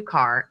new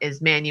car,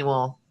 is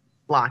manual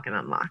lock and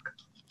unlock.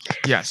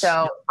 Yes.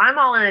 So I'm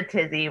all in a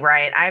tizzy,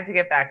 right? I have to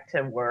get back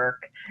to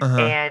work, Uh-huh.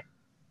 and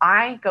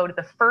I go to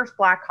the first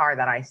black car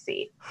that I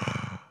see.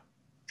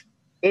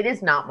 It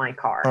is not my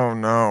car. Oh,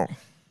 no.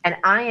 And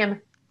I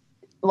am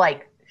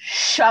like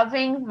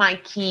shoving my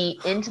key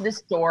into the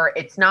store.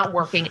 It's not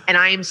working. And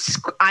I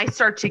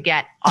start to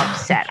get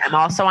upset. I'm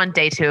also on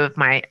day 2 of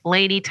my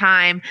lady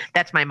time.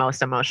 That's my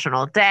most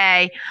emotional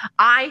day.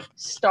 I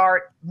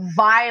start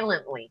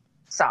violently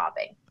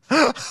sobbing.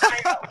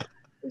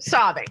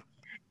 Sobbing.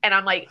 And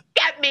I'm like,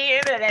 get me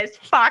into this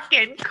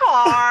fucking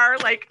car.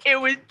 Like, it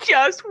was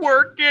just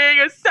working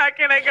a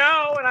second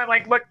ago. And I'm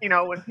like, look, when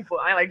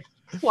I like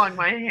flung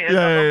my hands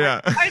up. I'm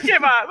Yeah. like, I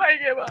give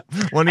up.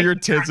 One of your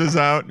tits is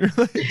out. You're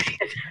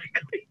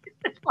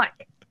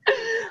Like,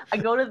 I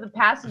go to the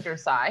passenger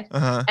side,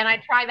 Uh-huh. and I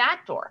try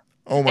that door.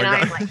 Oh, my And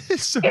I'm God. like,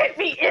 So- get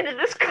me into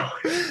this car.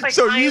 Like,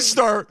 so you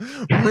start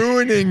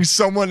ruining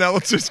someone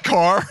else's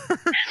car. And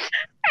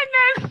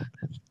then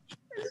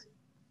this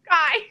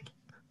guy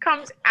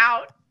comes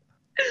out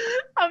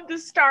of the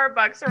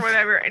Starbucks or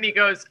whatever, and he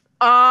goes,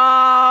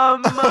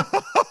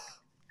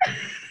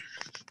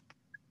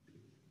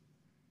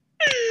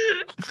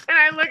 And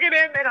I look at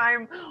him, and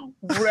I'm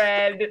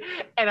red,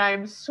 and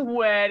I'm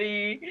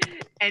sweaty,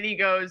 and he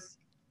goes,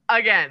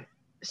 again,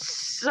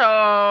 so,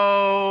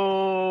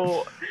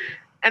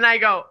 and I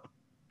go,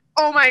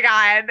 oh my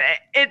God,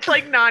 it's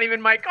like not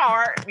even my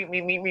car,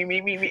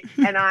 me,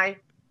 and I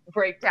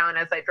break down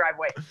as I drive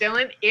away.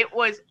 Dylan, it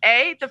was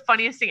the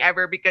funniest thing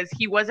ever, because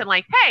he wasn't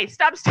like, hey,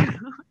 stop Yeah,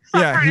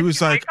 trying he to was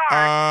steal my like,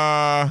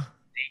 car.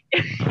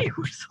 He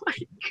was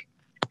like,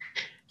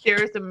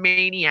 there's a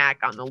maniac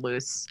on the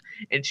loose,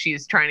 and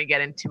she's trying to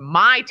get into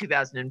my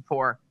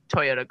 2004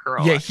 Toyota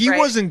Corolla. yeah, he right?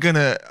 wasn't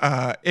gonna,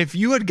 if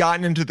you had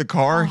gotten into the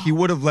car, he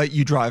would have let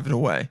you drive it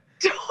away.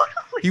 Totally.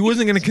 He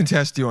wasn't gonna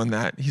contest you on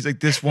that. He's like,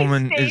 this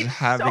woman He is stayed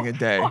having so a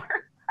day. far.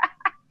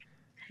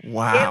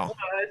 Wow. It was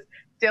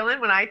Dylan,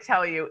 when I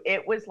tell you,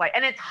 it was like,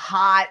 and it's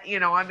hot,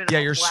 I'm in Yeah,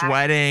 a you're black-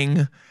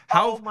 sweating.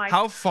 Oh my-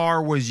 How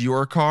far was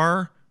your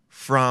car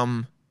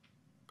from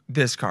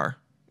this car?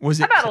 Was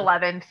it About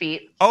 11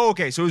 feet. Oh,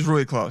 okay, so it was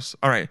really close.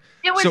 All right.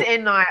 It was So-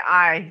 in my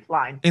eye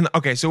line.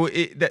 Okay, so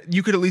that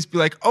you could at least be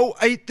like, "Oh,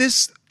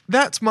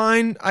 that's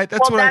mine." That's Well,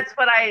 what that's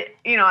what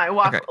I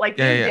walked Okay. like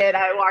Yeah, you yeah. did.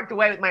 I walked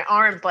away with my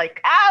arms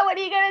like, what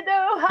are you gonna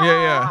do?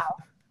 Yeah.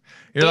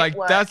 You're It like,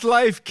 was- "That's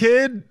life,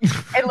 kid."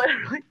 And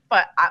literally,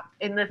 but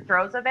in the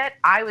throes of it,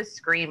 I was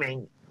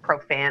screaming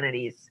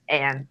profanities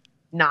and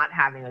not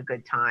having a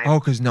good time Oh,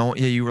 because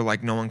you were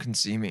like, "No one can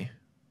see me."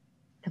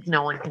 because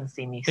no one can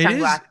see me. It is-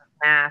 Sunglasses,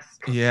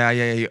 mask.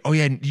 Yeah. Oh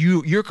yeah,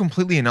 you're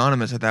completely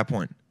anonymous at that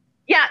point.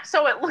 Yeah,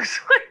 so it looks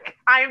like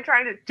I am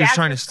trying to. Just jack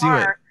trying to his steal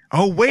it. car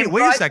Oh wait in a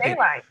broad second.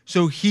 daylight.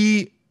 So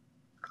he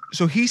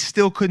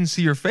still couldn't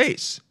see your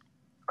face.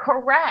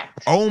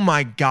 Correct. Oh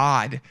my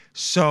God.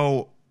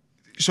 So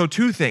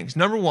two things.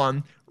 Number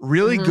one,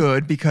 really Mm-hmm.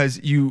 good because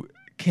you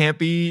can't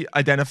be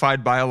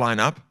identified by a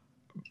lineup,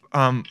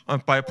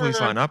 by a police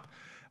lineup.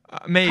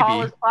 Maybe.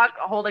 Tall as fuck,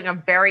 holding a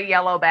very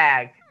yellow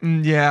bag.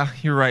 Yeah,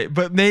 you're right.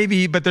 But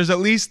there's at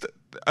least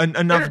enough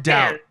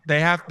Understand.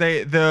 doubt.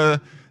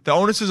 The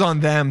onus is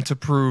on them to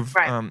prove.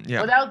 Right.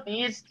 Yeah.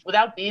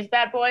 Without these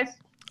bad boys,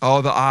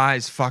 Oh, the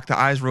eyes. Fuck, the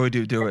eyes really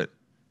do it.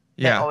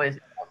 they Yeah. always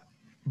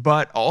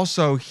But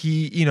also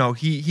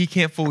he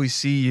can't fully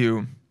see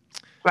you.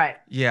 right.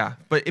 Yeah,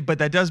 but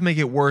that does make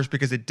it worse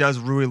because it does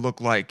really look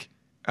like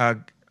a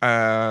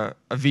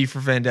V for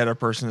Vendetta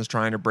person is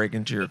trying to break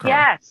into your car.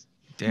 Yes.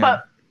 Damn.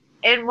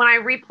 And when I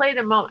replay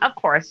the moment, of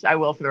course, I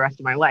will for the rest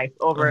of my life,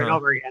 over and Uh-huh.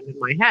 over again in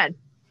my head.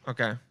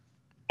 Okay.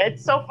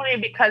 It's so funny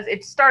because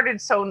it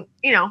started so,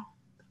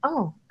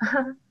 oh,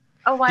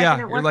 why Yeah, didn't it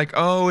you're work? like,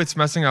 oh, it's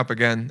messing up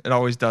again. It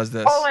always does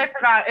this. Oh, I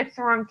forgot. It's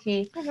the wrong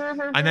key.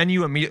 And then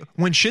you immediately,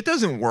 when shit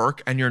doesn't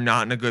work and you're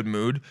not in a good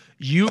mood,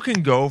 you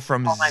can go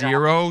from Oh my God.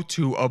 0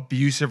 to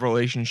abusive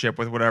relationship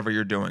with whatever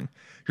you're doing.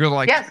 You're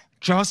like, Yes.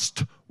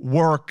 just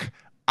work.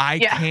 I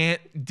Yeah.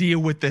 can't deal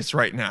with this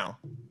right now.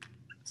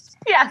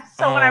 Yes.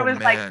 So when I Oh, was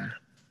like, man.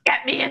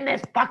 get me in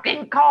this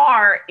fucking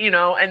car,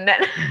 and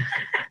then,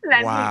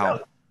 then Wow. he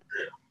goes,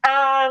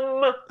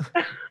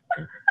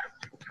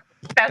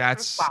 That's That's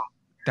response.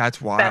 That's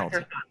That's wild.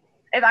 response.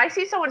 If I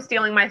see someone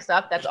stealing my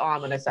stuff, that's all I'm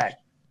going to say.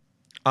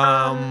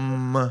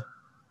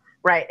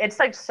 Right. It's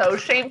like so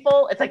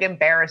shameful. It's like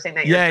embarrassing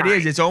that you're Yeah, it trying.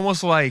 is. It's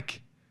almost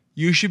like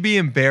you should be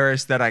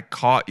embarrassed that I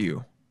caught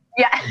you.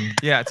 Yeah.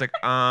 Yeah, it's like,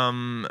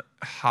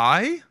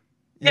 hi?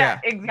 Yeah,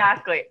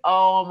 exactly.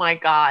 Oh my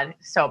God.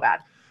 So bad.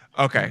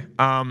 Okay.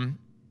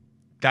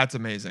 That's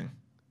amazing.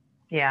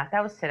 Yeah,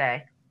 that was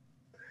today.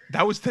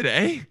 That was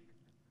today?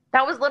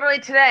 That was literally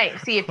today.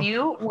 See, if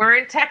you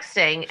weren't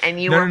texting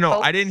and you No, were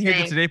no. I didn't hear the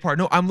focusing- today part.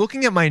 No, I'm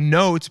looking at my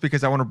notes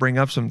because I want to bring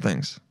up some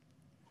things.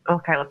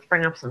 Okay, let's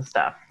bring up some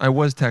stuff. I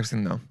was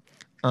texting though.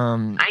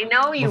 I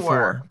know you Before,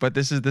 were. but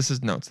this is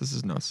notes. This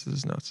is notes.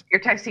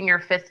 You're texting your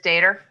fifth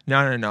dater? No.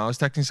 I was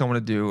texting someone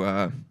to do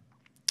a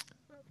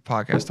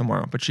podcast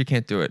tomorrow, but she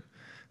can't do it.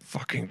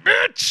 Fucking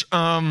bitch.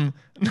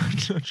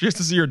 She has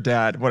to see her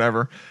dad.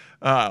 Whatever.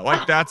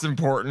 Like that's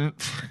important.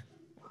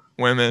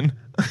 Women.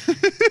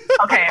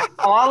 Okay,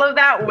 all of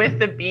that with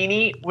the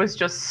beanie was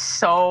just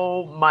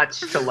so much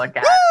to look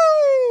at.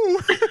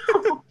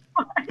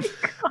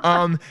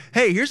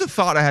 Hey, here's a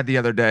thought I had the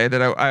other day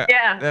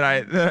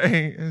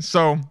that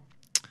so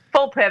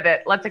Full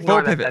pivot. Let's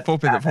ignore that. full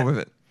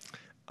pivot.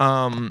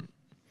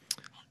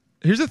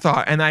 Here's a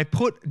thought, and I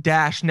put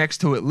dash next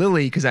to it,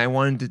 Lily, because I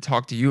wanted to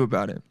talk to you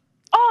about it.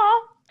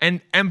 Oh,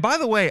 And by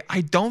the way,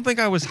 I don't think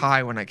I was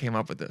high when I came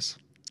up with this.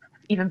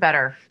 even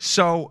better.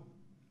 So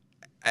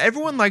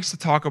everyone likes to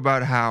talk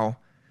about how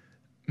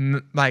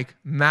like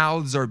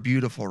mouths are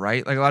beautiful,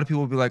 right? Like a lot of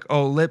people will be like,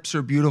 "Oh, lips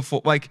are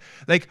beautiful." Like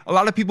a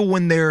lot of people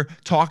when they're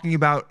talking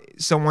about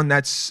someone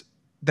that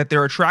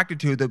they're attracted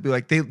to, they'll be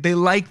like, they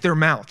like their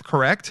mouth,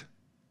 correct?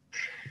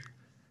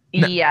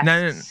 Yes.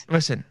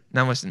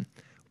 No, listen.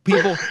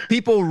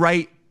 People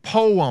write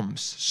poems,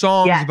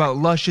 songs Yes. about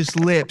luscious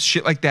lips,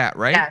 shit like that,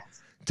 right? Yes.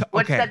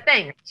 What's okay. that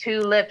thing?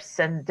 Two lips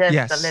and this,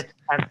 Yes. the lips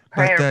and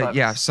prayer books.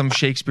 Yeah, some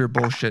Shakespeare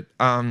bullshit.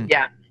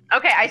 Yeah.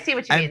 Okay, I see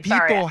what you mean. And people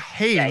Sorry.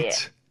 hate. Yeah.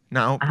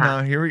 Now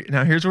Uh-huh.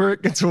 here's where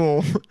it gets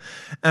old.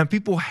 And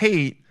people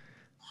hate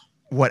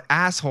what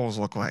assholes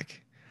look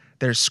like.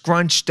 They're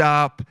scrunched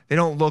up. They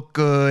don't look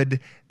good.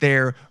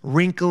 They're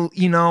wrinkled.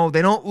 They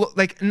don't look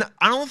like.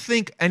 I don't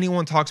think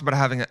anyone talks about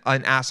having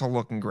an asshole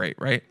looking great,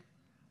 right?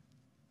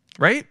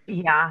 Right?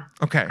 Yeah.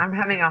 Okay. I'm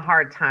having a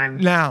hard time.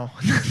 Now,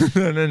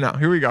 no.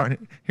 Here we go.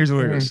 Here's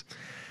what it is.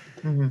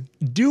 Mm-hmm.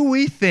 Do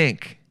we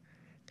think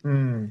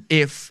Mm.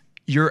 if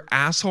your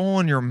asshole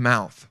and your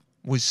mouth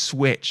was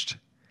switched,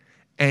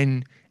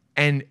 and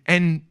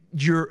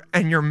your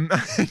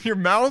your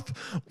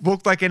mouth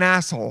looked like an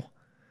asshole,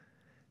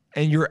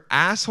 and your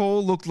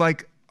asshole looked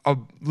like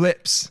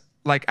lips,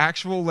 like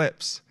actual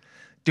lips,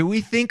 do we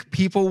think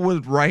people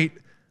would write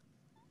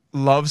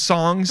love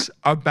songs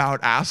about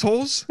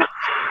assholes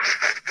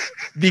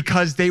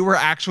because they were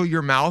actually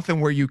your mouth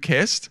and where you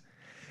kissed?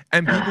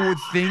 and people would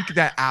think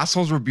that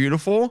assholes were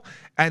beautiful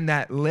and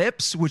that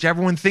lips, which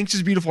everyone thinks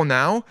is beautiful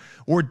now,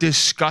 were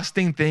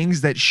disgusting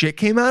things that shit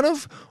came out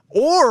of?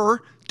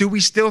 Or do we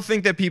still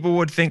think that people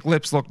would think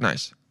lips look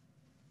nice?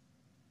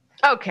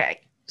 Okay,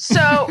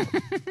 so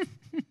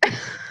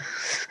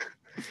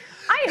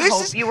I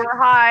hope you were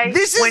high.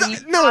 This is when you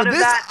thought of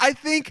this that. I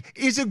think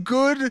is a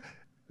good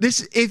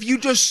this if you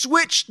just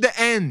switch the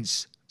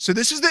ends. So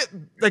this is the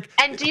like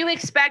And do you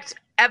expect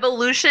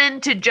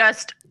evolution to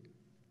just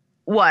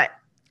what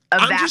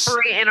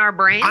evaporate in our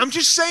brains? I'm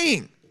just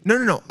saying.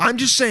 No. I'm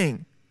just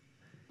saying.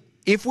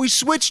 If we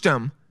switched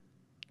them,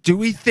 do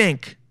we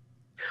think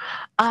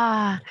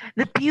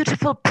the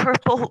beautiful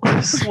purple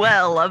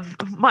swell of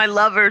my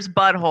lover's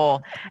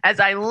butthole as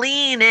I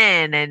lean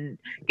in and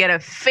get a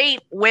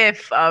faint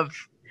whiff of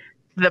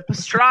the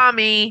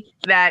pastrami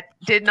that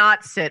did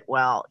not sit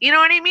well. You know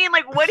what I mean?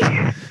 Like, what do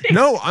you think?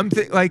 No,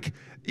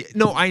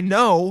 no, I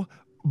know,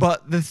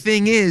 but the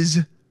thing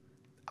is,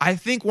 I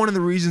think one of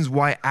the reasons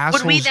why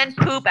assholes Would we then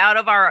poop out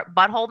of our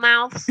butthole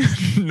mouths?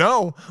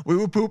 No, we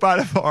would poop out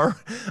of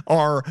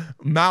our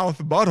mouth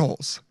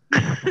buttholes.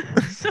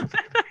 So then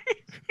I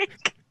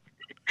think.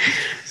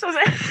 So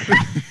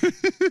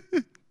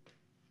then.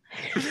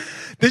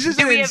 This is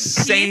Do an we have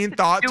insane teeth?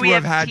 thought Do to we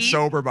have have had teeth?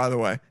 sober, by the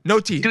way. No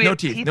teeth, Do we no have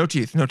teeth, teeth? no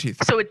teeth, no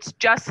teeth. So it's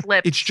just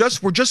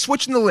lips. We're just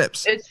switching the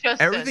lips. It's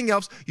just everything this.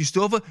 else. You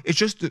still have it's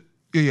just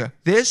yeah.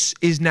 This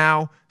is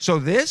now. So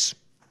this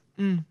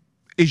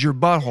is your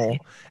butthole,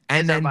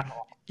 and It's our then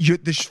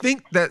butthole.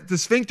 the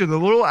sphincter, the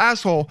little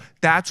asshole.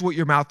 That's what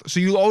your mouth. So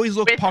you always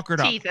look With puckered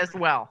teeth up. as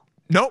well.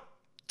 Nope.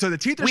 So the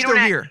teeth are We still don't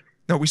have- here.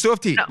 No, we still have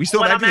teeth. No, We still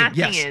what have I'm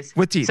everything. asking Yes, is,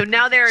 with teeth. so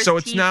now there are So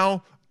it's teeth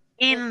now.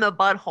 in the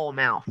butthole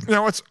mouth.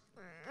 Now it's.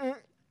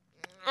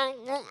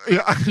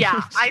 Yeah.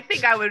 Yeah, I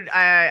think I would.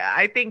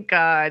 I think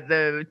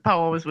the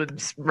poems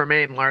would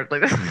remain largely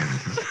the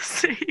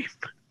same.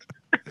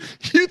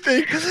 You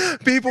think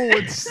people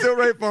would still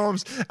write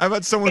poems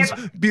about someone's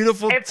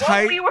beautiful, if what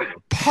tight, we were-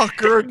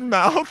 puckered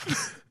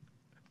mouth?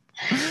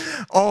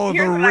 Oh,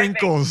 Here's the what I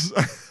think. wrinkles.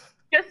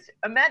 Just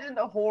imagine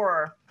the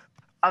horror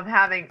of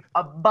having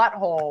a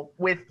butthole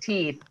with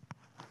teeth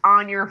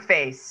on your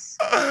face.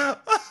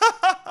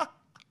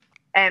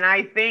 And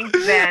I think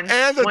then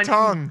and the once-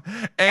 tongue.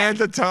 And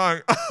the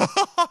tongue.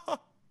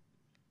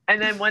 And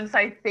then once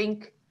I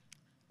think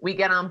we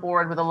get on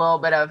board with a little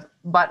bit of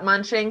butt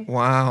munching,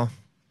 Wow.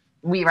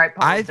 we write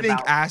poems I think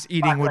about ass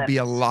eating butt would be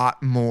a lips.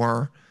 lot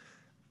more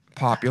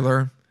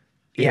popular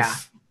Yeah.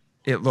 if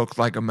it looked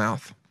like a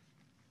mouth.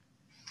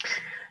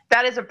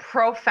 That is a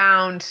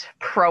profound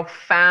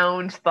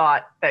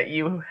thought that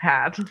you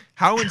had.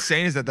 How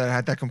insane is that I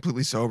had that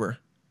completely sober?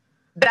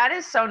 That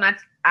is so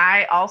nuts.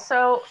 I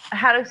also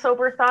had a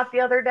sober thought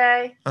the other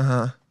day.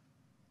 Uh-huh.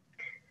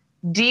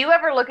 Do you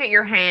ever look at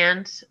your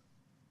hand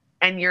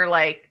and you're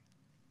like,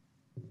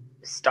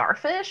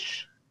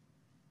 starfish?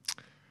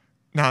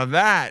 Now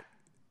that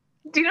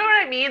Do you know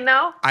what I mean,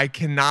 though? I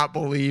cannot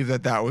believe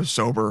that was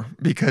sober,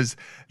 because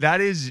that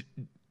is,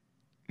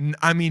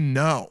 I mean,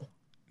 no,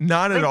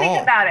 not at Like, all.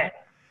 think about it.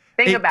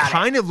 It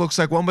kind of looks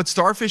like one, but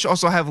starfish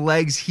also have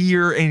legs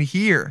here and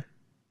here.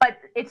 But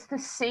it's the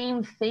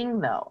same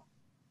thing, though.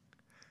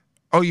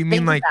 Oh, you mean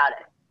Think like, about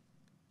it.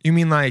 you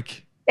mean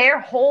like, Their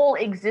whole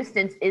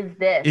existence is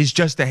this. is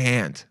just a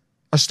hand.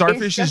 A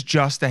starfish is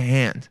just a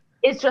hand.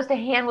 It's just a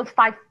hand with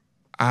five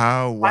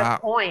Oh, wow.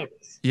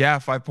 points. Yeah,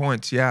 5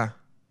 points. Yeah.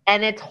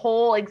 And its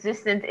whole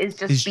existence is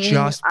just Is being,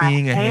 just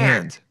being a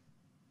hand.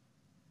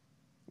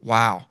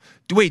 Wow.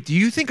 Wait, do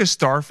you think a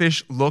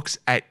starfish looks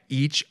at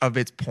each of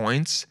its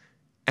points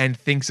and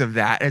thinks of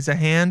that as a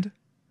hand?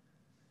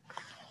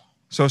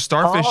 So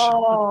starfish,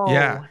 Oh,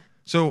 yeah.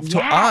 So to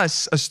yeah.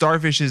 us, a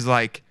starfish is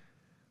like,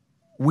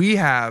 we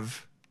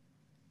have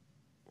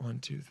 1,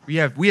 2,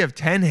 3. We have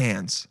 10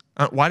 hands.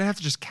 Why do I have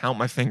to just count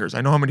my fingers?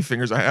 I know how many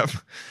fingers I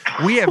have.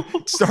 We have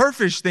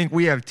starfish think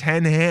we have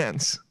 10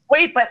 hands.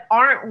 Wait, but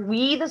aren't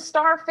we the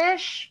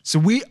starfish? So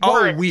we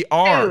One, we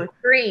are 2,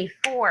 3,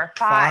 4,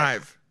 5.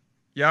 5.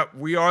 Yep,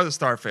 we are the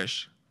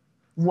starfish.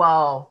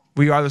 Whoa.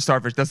 We are the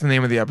starfish. That's the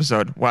name of the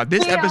episode. Wow,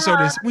 this We episode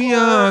are is We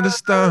Are the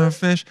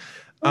Starfish.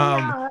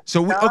 are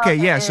So we, okay,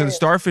 yeah. So the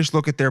starfish. starfish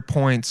look at their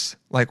points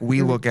like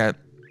we look at,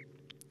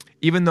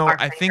 even though Our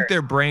I think fingers.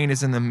 their brain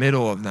is in the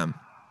middle of them.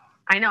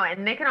 I know,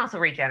 and they can also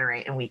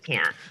regenerate, and we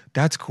can't.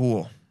 That's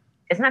cool.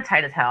 Isn't that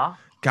tight as hell?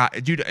 God,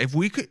 dude, if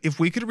we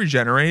could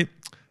regenerate,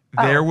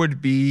 there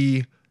would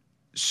be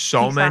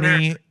so Kinks on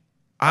many.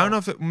 I don't know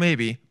if it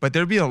maybe, but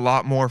there'd be a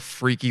lot more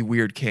freaky,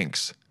 weird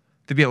kinks.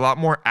 There'd be a lot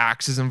more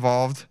axes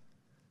involved.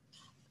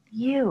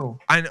 You.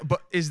 I know,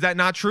 but is that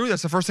not true?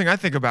 That's the first thing I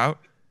think about.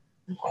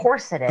 Of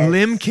course it is.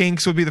 Limb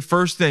kinks would be the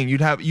first thing.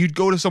 You'd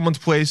go to someone's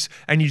place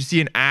and you'd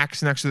see an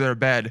axe next to their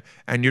bed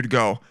and you'd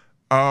go,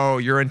 "Oh,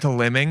 you're into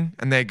limbing?"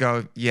 And they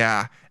go,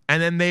 "Yeah."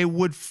 And then they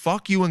would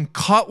fuck you and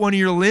cut one of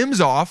your limbs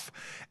off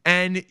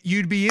and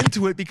you'd be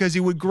into it because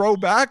it would grow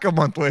back a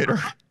month later.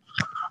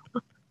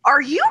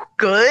 Are you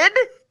good?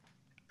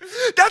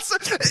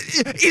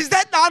 Is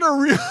that not a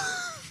real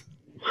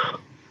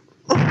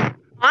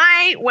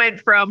I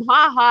went from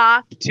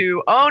haha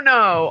to oh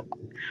no.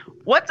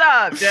 What's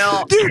up,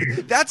 Jill?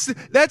 Dude,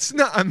 that's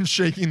not. I'm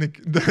shaking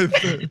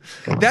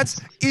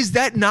is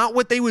that not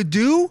what they would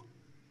do?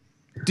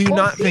 Do you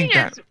Well, not think seeing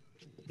that? as-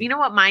 You know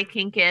what my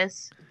kink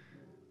is?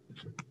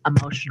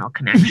 Emotional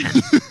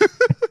connection.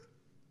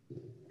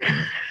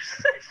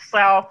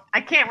 So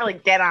I can't really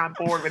get on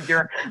board with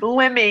your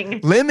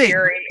limbing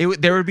theory.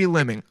 There would be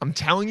limbing. I'm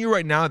telling you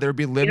right now, there would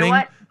be limbing. know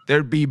what?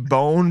 There'd be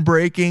bone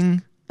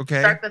breaking.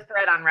 Okay, Start the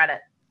thread on Reddit.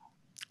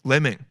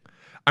 limbing.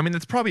 I mean,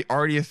 that's probably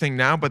already a thing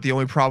now, but the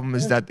only problem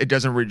is that it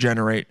doesn't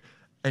regenerate,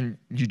 and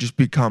you just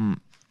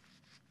become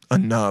a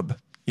nub.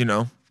 You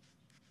know.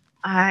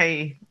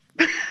 I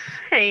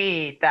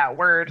hate that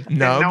word.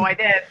 Nub? Didn't know I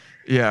did.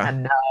 Yeah. A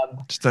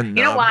nub. Just a nub.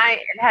 You know why?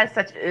 It has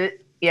such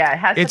it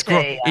has It's such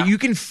a you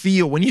can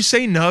feel when you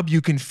say nub,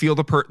 you can feel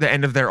the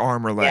end of their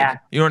arm or leg. Yeah.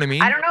 You know what I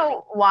mean? I don't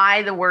know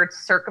why the word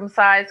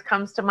circumcised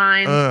comes to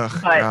mind. Ugh,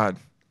 but God.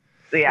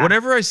 yeah.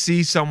 Whenever I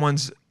see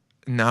someone's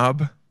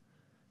nub,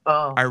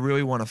 Oh. I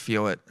really want to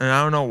feel it, and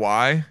I don't know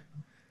why.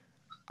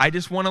 I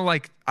just want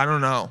to I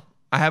don't know.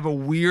 I have a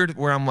weird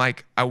where I'm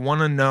like, I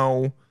want to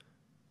know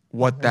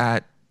what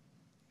that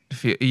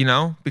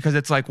feel, because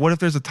it's like, what if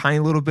there's a tiny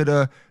little bit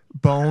of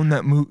bone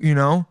that move,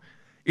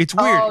 It's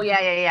weird. Oh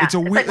yeah. It's a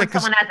weird like when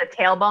 'cause- someone has a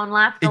tailbone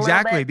left.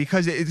 Exactly, A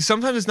because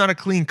sometimes it's not a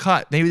clean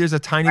cut. Maybe there's a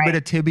tiny Right. bit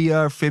of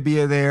tibia or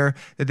fibia there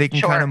that they can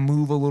Sure. kind of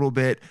move a little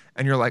bit,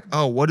 and you're like,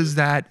 oh, what is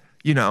that?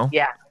 Yeah.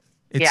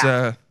 It's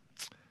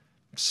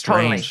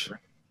strange. Totally.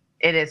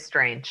 It is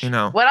strange.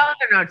 What other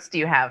notes do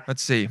you have?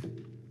 Let's see.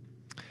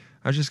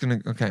 I was just gonna.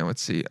 Okay, let's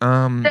see. Still,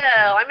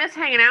 I miss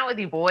hanging out with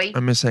you, boy.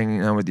 I miss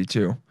hanging out with you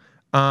too.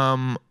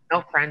 No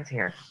friends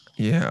here.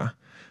 Yeah.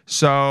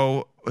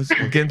 So let's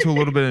get into a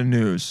little bit of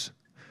news.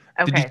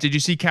 Okay. Did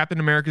you see Captain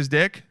America's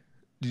dick?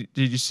 Did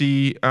you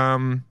see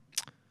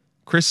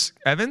Chris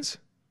Evans?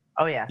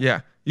 Oh yeah.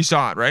 Yeah, you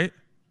saw it, right?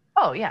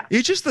 Oh yeah.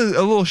 It's just a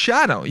little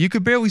shadow. You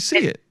could barely see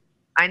it.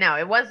 I know.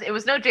 It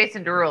was no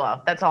Jason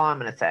Derulo. That's all I'm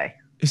gonna say.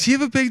 Does he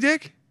have a big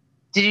dick?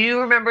 Do you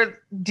remember?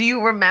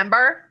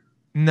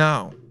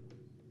 No.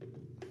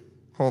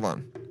 Hold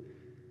on.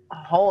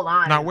 Hold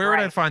on. Now, where would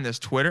I find this?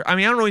 Twitter? I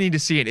mean, I don't really need to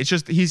see it. It's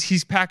just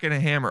he's packing a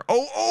hammer.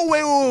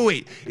 Oh,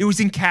 wait. It was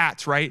in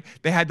Cats, right?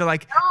 They had to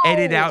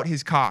edit out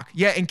his cock.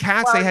 Yeah, in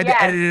Cats they had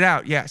to edit it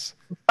out. Yes.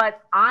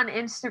 But on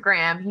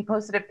Instagram, he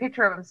posted a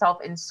picture of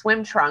himself in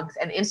swim trunks,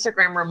 and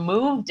Instagram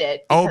removed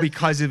it.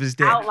 Because of his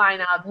dick. Outline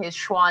of his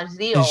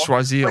schwazeel. His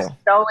schwazeel. Was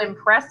so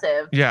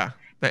impressive. Yeah.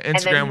 The then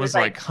Instagram he was was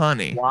like, like,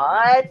 honey.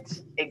 What?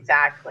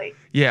 Exactly.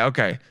 Yeah,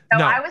 okay. So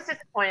No. I was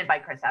disappointed by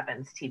Chris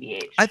Evans,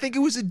 TBH. I think it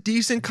was a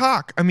decent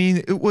cock. I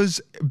mean, it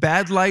was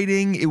bad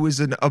lighting. It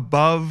was an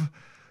above,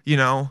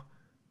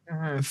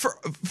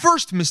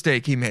 first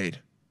mistake he made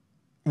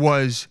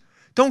was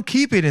don't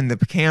keep it in the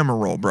camera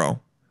roll, bro.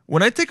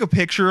 When I take a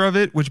picture of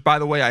it, which by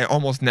the way, I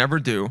almost never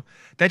do,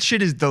 that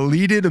shit is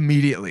deleted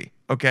immediately.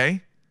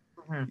 Okay.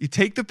 You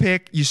take the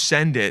pic, you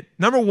send it.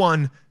 Number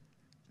one,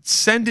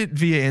 send it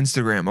via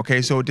Instagram.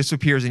 Okay. So it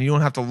disappears and you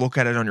don't have to look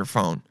at it on your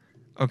phone.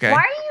 Okay. Why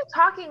are you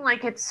talking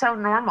like it's so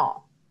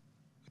normal?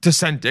 To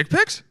send dick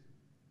pics?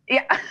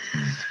 Yeah.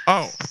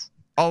 Oh,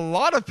 a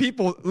lot of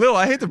people, Lil,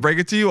 I hate to break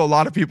it to you, a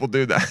lot of people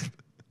do that.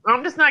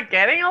 I'm just not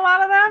getting a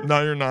lot of them.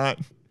 No, you're not.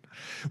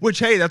 Which,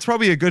 hey, that's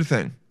probably a good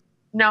thing.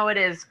 No, it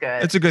is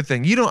good. It's a good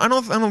thing. I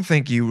don't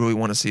think you really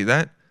want to see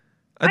that.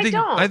 I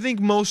don't. I think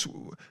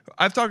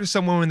I've talked to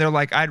someone and they're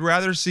like, I'd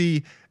rather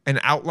see an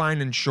outline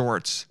in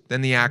shorts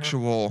than the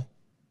actual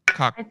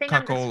I think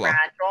I'm just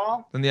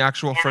fragile. than the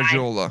actual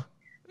fraggiola.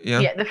 Yeah.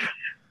 Yeah. The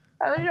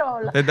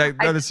fraggiola. They'd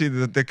rather see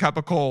the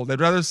capicola. They'd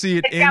rather see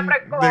it The in the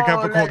capricola.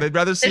 capricola. They'd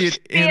rather see it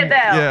in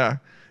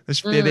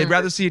Spiedel. They'd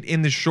rather see it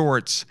in the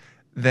shorts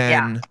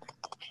than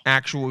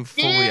actually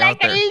fully out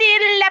Like a there.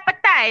 little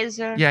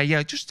appetizer.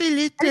 Yeah, just a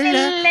little,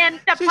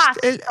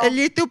 Lenta a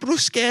little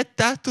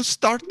bruschetta to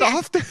start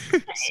off.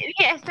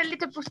 Yes, a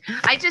little.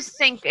 I just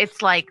think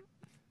it's like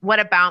what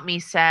About Me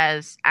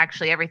says.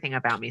 Actually, everything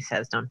About Me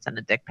says. Don't send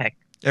a dick pic.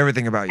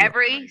 Everything about you.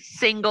 Every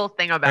single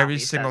thing about me. Every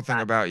single says thing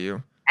that. about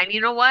you. And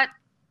you know what?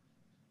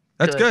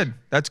 That's Good. good.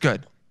 That's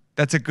good.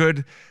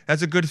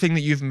 That's a good thing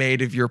that you've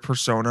made of your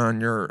persona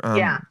and your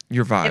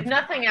If vibe.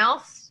 nothing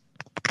else,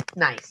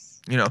 nice.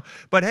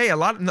 But hey,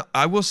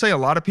 I will say a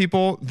lot of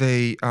people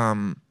they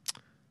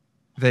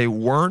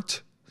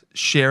weren't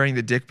sharing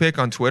the dick pic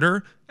on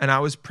Twitter, and I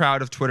was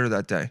proud of Twitter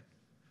that day.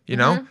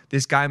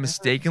 This guy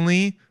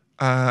mistakenly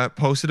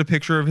posted a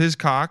picture of his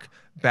cock,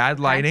 bad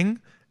lighting,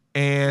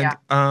 and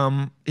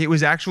it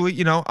was actually,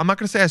 I'm not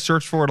gonna say I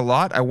searched for it a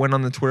lot. I went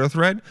on the Twitter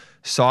thread,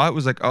 saw it,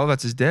 was like, oh,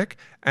 that's his dick,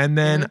 and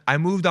then I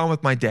moved on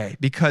with my day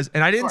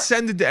and I didn't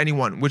send it to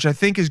anyone, which I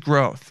think is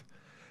growth.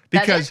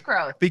 That is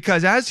growth.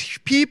 Because as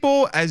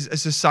people, as a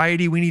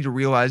society, we need to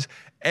realize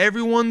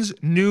everyone's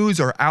news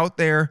are out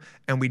there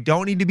and we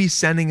don't need to be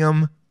sending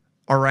them.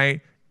 All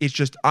right. It's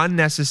just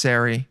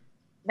unnecessary.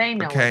 They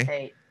know Okay.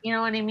 what you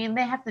know what I mean?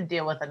 They have to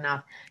deal with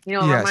enough. It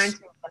Yes.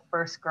 reminds me of the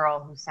first girl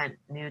who sent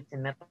nudes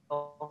in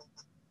middle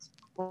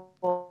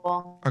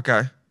school.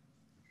 Okay.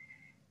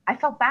 I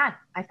felt bad.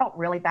 I felt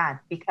really bad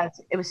because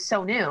it was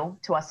so new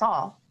to us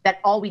all that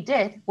all we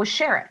did was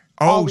share it.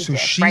 All Oh, we so did,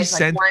 she right?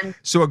 sent. Like one,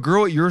 So a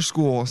girl at your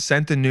school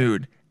sent the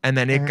nude, and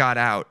then it Mhm. got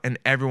out, and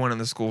everyone in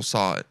the school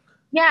saw it.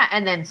 yeah,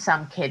 and then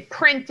some kid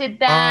printed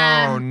them.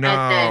 Oh, And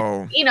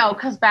no. then,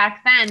 because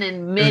back then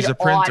in It was a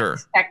printer.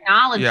 mid-aughts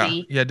technology, Yeah,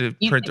 you had to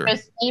you printer. could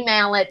just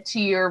email it to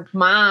your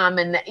mom,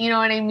 and you know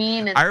what I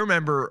mean? And I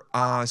remember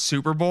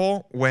Super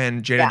Bowl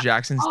when Janet Yeah.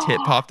 Jackson's tit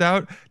popped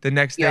out. The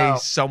next day, Yo.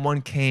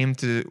 someone came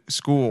to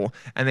school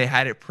and they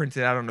had it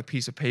printed out on a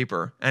piece of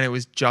paper, and it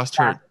was just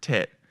her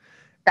tit.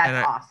 that's and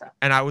I- awesome.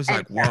 And I was And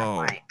like, "Whoa,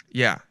 terrifying.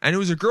 yeah!" And it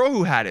was a girl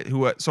who had it.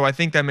 So I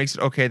think that makes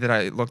it okay that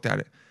I looked at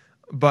it.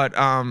 But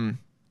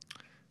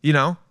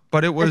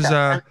but it was.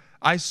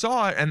 I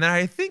saw it, and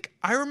then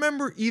I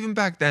remember even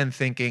back then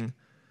thinking,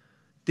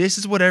 "This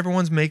is what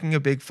everyone's making a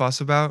big fuss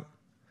about."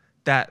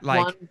 That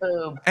like. One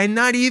boob. And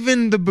not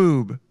even the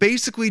boob.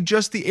 Basically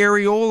just the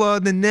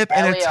areola, the nip,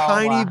 and a Areola.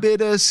 tiny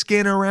bit of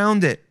skin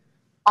around it.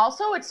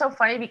 Also, it's so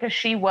funny because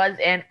she was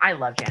in. I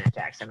love Janet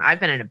Jackson. I've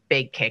been in a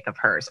big kick of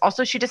hers.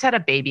 Also, she just had a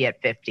baby at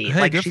 50. Hey,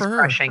 like good she's for her.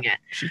 crushing it.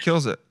 She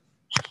kills it.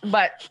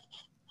 But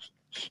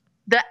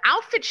the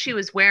outfit she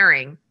was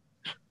wearing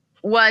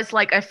was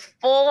like a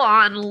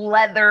full-on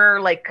leather,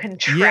 like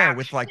contraption. Yeah,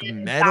 with like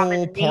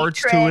metal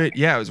parts to dominatrix. it.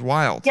 Yeah, it was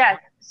wild. Yes.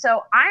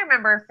 So I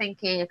remember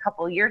thinking a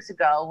couple of years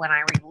ago when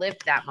I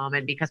relived that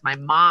moment because my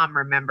mom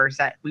remembers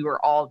that we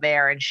were all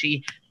there and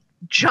she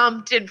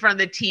jumped in front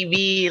of the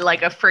TV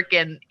like a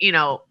freaking,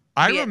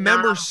 I Vietnam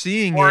remember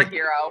seeing war it.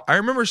 hero. I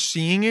remember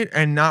seeing it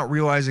and not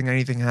realizing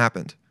anything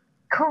happened.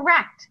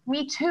 Correct.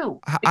 Me too.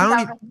 I Because don't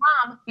I was like,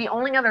 Mom, the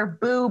only other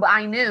boob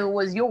I knew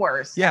was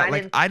yours. Yeah, And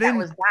like think I that didn't.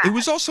 was that. It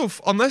was also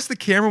unless the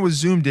camera was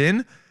zoomed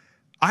in,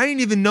 I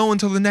didn't even know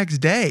until the next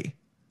day.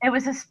 It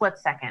was a split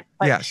second.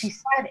 But Yes. she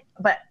said,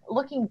 but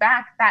looking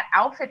back, that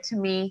outfit to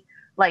me,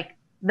 like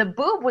the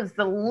boob was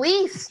the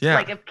least. Yeah.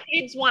 Like if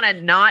kids want to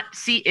not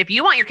see, if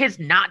you want your kids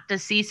not to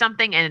see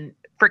something and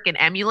freaking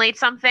emulate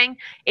something,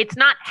 it's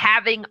not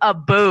having a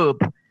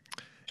boob.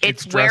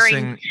 It's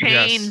wearing dressing-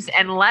 yes. chains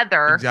and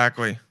leather.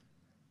 Exactly.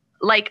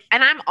 Like,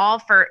 and I'm all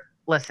for,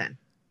 listen,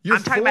 You're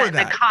I'm talking for about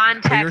that. the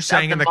context But you're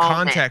saying of in the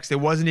moment. context, it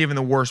wasn't even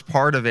the worst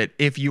part of it.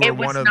 If you were It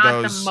was one of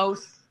not those the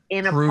most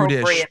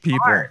inappropriate prudish people.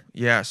 part.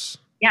 Yes.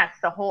 Yes,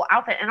 the whole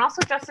outfit. And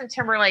also Justin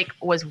Timberlake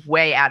was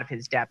way out of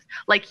his depth.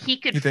 Like he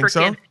could You think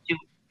so? freaking do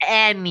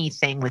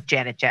anything with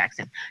Janet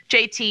Jackson.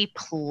 JT,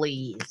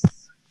 please.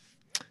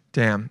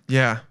 Damn.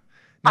 Yeah.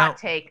 Now, Hot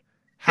take.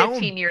 how-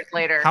 15 years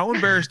later. how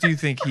embarrassed do you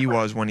think he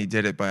was when he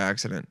did it by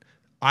accident?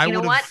 I You know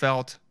would what? have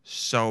felt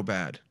so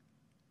bad.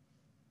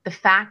 The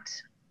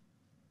fact,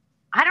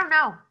 I don't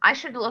know. I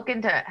should look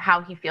into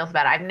how he feels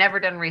about it. I've never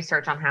done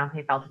research on how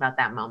he felt about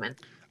that moment.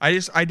 I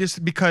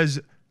just because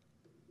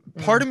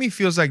part of me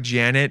feels like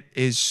Janet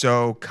is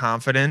so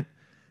confident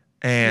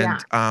and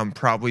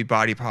probably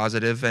body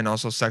positive and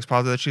also sex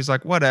positive. She's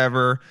like,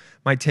 whatever,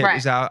 my tit Right.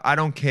 is out. I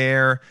don't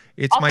care.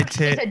 It's Also, my she's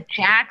tit. a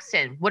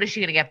Jackson. What is she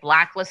going to get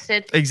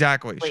blacklisted?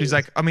 Exactly. Please. She's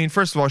like, I mean,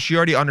 first of all, she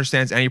already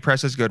understands any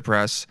press is good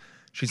press.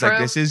 She's like,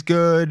 True. this is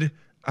good.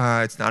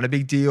 It's not a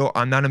big deal.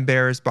 I'm not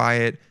embarrassed by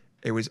it.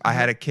 It was. I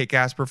had a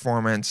kick-ass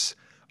performance.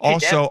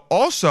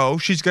 Also,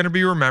 she's going to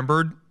be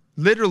remembered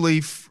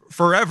literally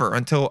forever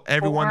until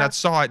everyone that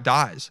saw it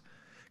dies,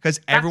 because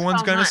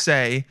everyone's so going to much.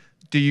 say,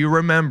 "Do you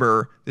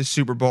remember the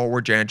Super Bowl where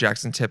Janet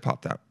Jackson's tit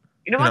popped out?"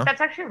 You know you what? know? That's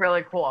actually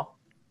really cool.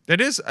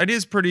 It is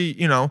pretty.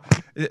 You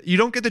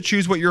don't get to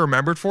choose what you're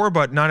remembered for,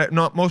 but not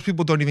most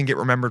people don't even get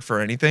remembered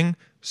for anything.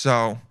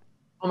 So.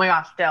 Oh my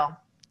gosh, Dill.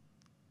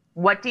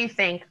 What do you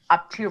think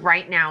up to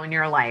right now in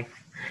your life,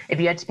 if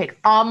you had to pick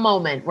a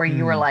moment where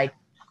you were like,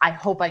 I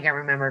hope I get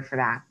remembered for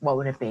that, what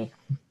would it be?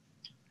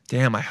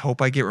 Damn, I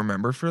hope I get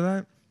remembered for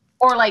that.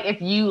 Or like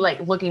if you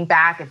looking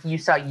back, if you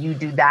saw you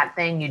do that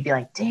thing, you'd be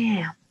like,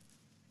 damn.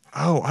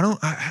 Oh,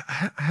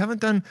 I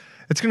haven't done.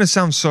 It's gonna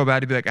sound so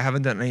bad to be like I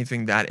haven't done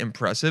anything that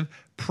impressive.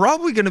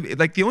 Probably gonna be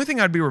like the only thing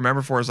I'd be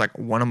remembered for is like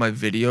one of my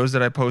videos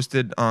that I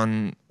posted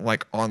on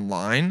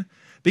online,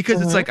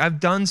 because it's like I've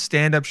done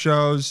stand-up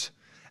shows.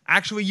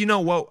 Actually, you know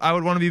what I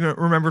would want to be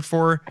remembered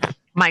for?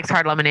 Mike's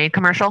Hard Lemonade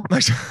commercial.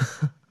 That's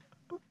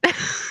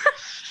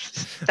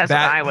what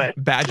I would.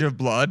 Badge of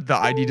Blood, the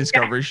ID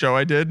Discovery show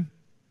I did.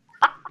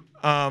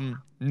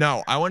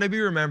 No, I want to be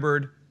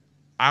remembered.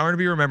 I want to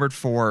be remembered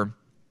for.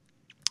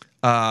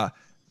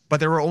 But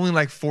there were only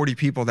like 40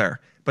 people there.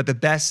 But the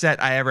best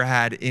set I ever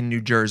had in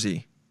New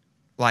Jersey,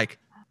 like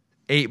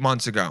 8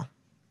 months ago.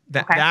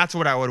 That's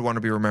what I would want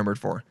to be remembered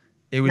for.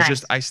 It was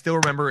just, I still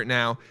remember it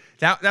now.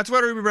 That's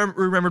what I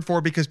remembered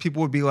for, because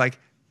people would be like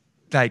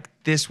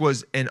this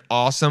was an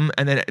awesome,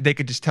 and then they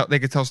could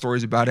tell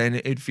stories about it, and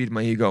it'd feed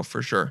my ego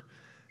for sure.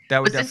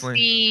 That would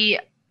definitely.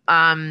 This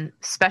the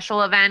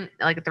special event,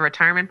 like at the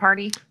retirement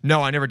party?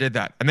 No, I never did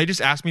that. And they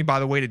just asked me, by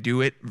the way, to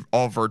do it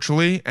all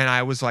virtually, and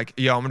I was like,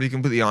 yo, I'm gonna be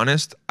completely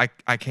honest.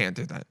 I can't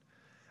do that.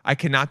 I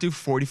cannot do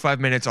 45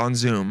 minutes on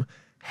Zoom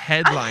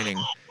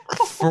headlining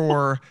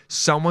for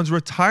someone's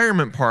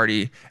retirement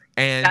party.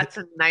 And that's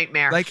a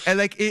nightmare. Like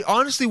it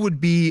honestly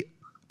would be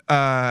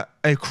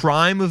a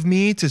crime of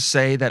me to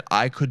say that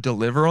I could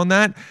deliver on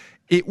that.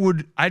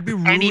 I'd be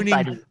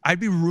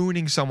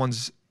ruining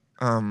someone's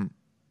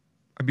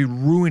I'd be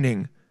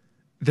ruining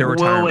their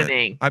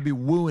retirement. I'd be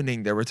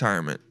ruining their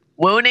retirement.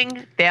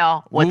 Wooning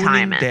Dale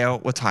retirement.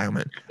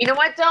 You know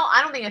what, Dale?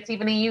 I don't think it's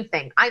even a you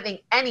thing. I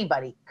think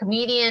anybody,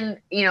 comedian,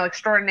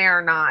 extraordinaire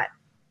or not,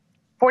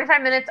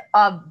 45 minutes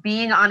of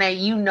being on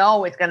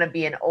it's going to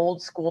be an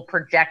old school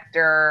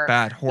projector.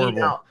 Bad,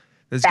 horrible.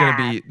 There's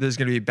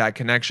gonna be bad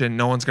connection.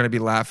 No one's gonna be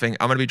laughing.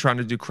 I'm gonna be trying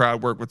to do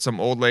crowd work with some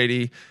old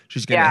lady.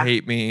 She's gonna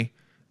hate me.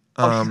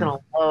 She's gonna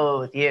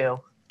loathe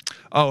you.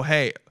 Oh,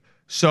 hey.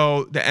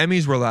 So the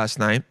Emmys were last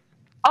night.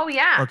 Oh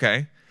yeah.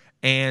 Okay.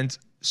 And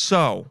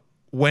so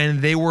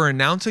when they were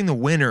announcing the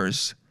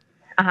winners,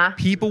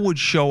 people would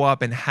show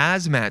up in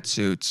hazmat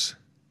suits,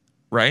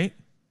 right?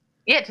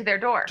 Yeah, to their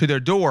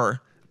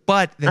door.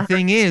 But the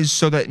thing is,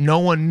 so that no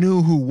one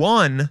knew who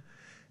won,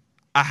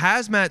 a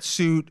hazmat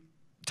suit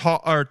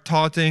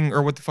taunting,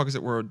 or what the fuck is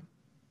it word?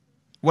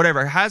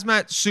 Whatever.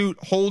 Hazmat suit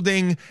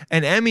holding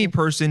an Emmy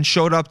person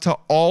showed up to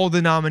all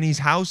the nominees'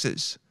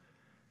 houses.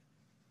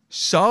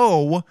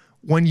 So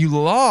when you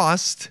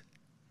lost,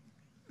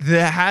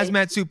 the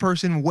hazmat suit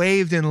person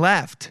waved and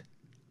left.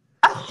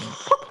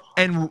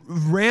 And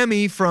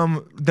Rami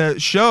from the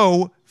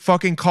show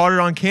fucking caught it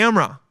on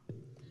camera.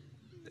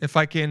 If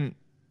I can.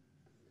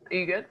 Are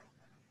you good?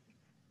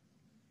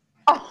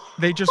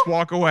 They just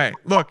walk away.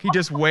 Look, he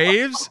just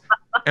waves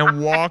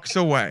and walks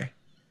away.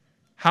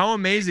 How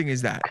amazing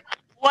is that?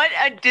 What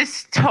a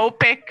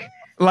dystopic,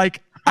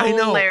 like,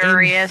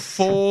 hilarious.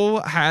 I know,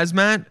 full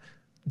hazmat,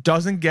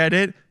 doesn't get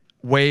it,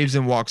 waves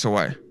and walks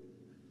away.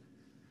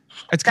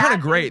 It's kind of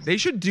great. They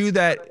should do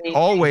that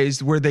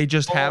always, where they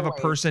just have a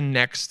person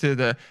next to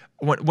the.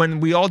 When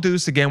we all do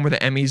this again, where the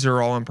Emmys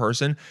are all in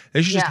person,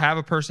 they should just have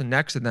a person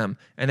next to them,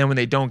 and then when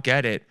they don't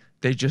get it,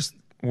 they just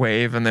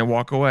wave and they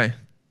walk away.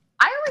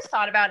 I always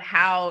thought about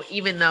how,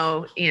 even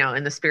though,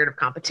 in the spirit of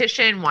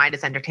competition, why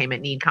does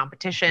entertainment need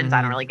competitions?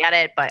 I don't really get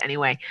it. But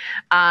anyway,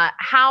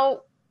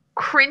 how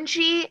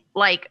cringy,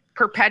 like,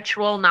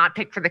 perpetual not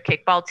picked for the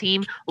kickball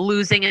team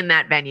losing in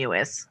that venue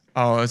is.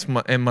 Oh,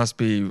 it must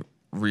be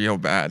real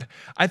bad.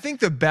 I think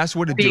the best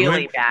way to do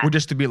it would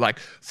just to be like,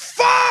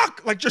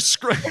 fuck! Like, just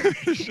scream.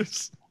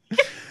 Just,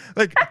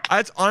 like,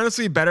 that's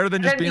honestly better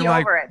than just being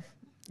like,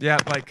 yeah,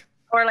 like.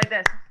 Or like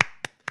this.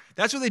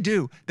 That's what they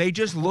do. They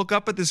just look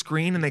up at the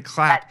screen and they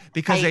clap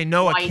because they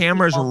know a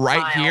camera's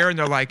right here, and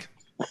they're like,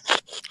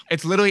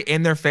 it's literally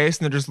in their face,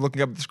 and they're just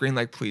looking up at the screen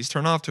like, please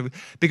turn off.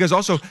 Because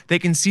also they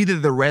can see that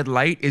the red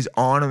light is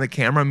on the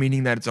camera,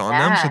 meaning that it's on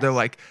them. So they're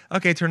like,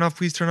 okay, turn off,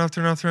 please turn off,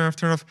 turn off, turn off,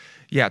 turn off.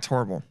 Yeah, it's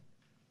horrible.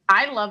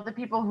 I love the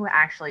people who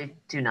actually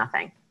do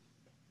nothing.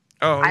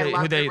 Oh,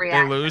 they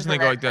lose and they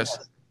go like this.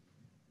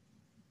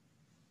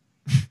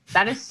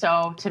 That is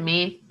so, to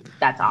me,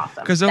 that's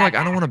awesome. Because they're like,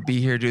 I don't want to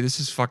be here, dude. This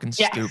is fucking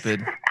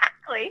stupid.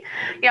 Exactly.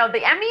 The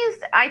Emmys,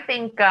 I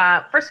think,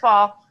 first of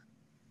all,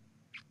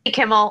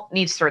 Kimmel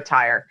needs to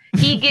retire.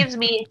 He gives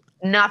me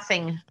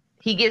nothing.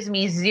 He gives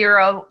me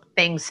zero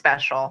things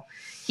special.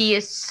 He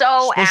is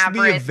so average. Supposed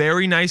to be a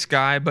very nice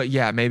guy, but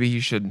yeah, maybe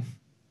he should.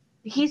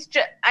 He's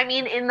just,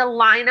 in the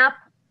lineup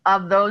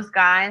of those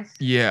guys.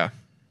 Yeah.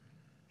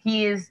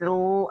 He is,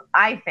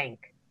 I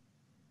think,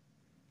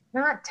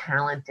 not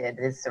talented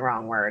is the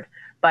wrong word,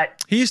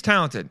 but he's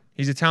talented.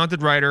 He's a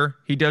talented writer.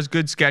 He does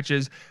good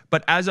sketches,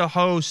 but as a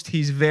host,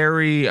 he's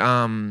very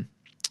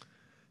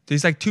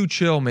he's like too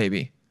chill,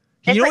 maybe.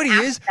 You know what he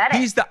is?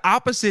 He's the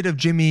opposite of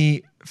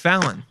Jimmy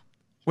Fallon,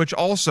 which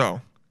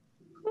also,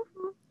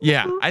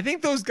 yeah, I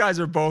think those guys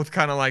are both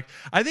kind of like,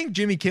 I think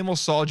Jimmy Kimmel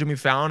saw Jimmy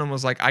Fallon and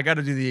was like, I got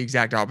to do the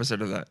exact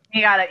opposite of that.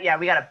 We got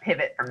to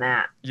pivot from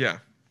that. Yeah.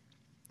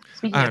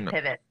 Speaking of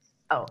pivot.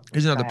 Oh,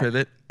 here's another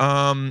pivot.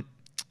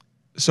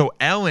 So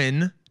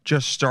Ellen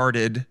just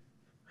started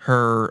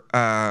her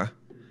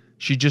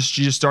she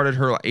just started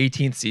her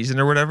 18th season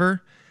or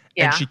whatever.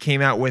 Yeah. And she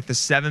came out with a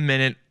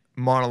 7-minute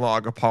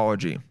monologue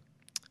apology.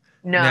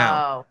 No.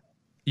 Now,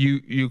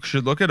 you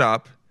should look it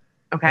up.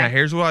 Okay. Now,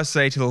 here's what I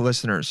say to the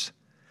listeners.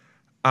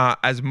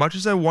 As much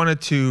as I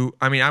wanted to,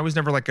 I was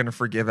never like going to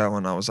forgive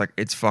Ellen. I was like,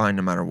 it's fine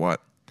no matter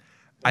what.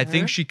 I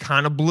think she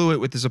kind of blew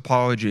it with this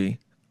apology,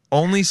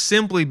 only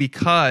simply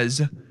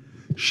because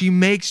she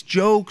makes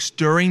jokes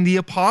during the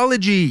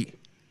apology.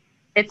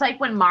 It's like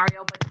when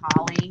Mario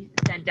Batali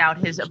sent out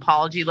his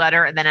apology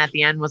letter and then at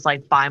the end was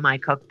like, buy my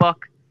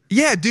cookbook.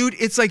 Yeah, dude.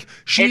 It's like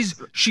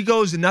she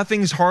goes,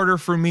 nothing's harder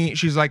for me.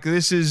 She's like,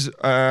 this is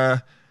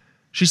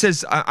she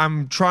says,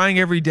 I'm trying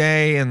every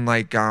day and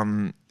like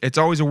it's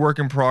always a work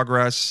in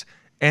progress.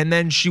 And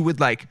then she would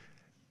like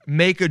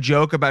make a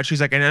joke about, she's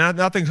like, and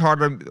nothing's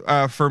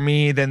harder for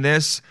me than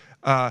this.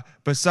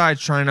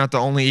 Besides trying not to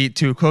only eat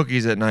 2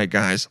 cookies at night,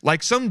 guys.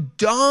 Like some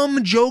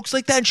dumb jokes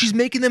like that. And she's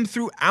making them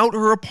throughout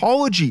her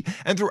apology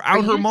and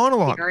throughout her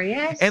monologue.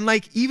 Serious? And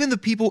like even the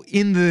people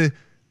in the,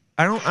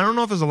 I don't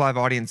know if there's a live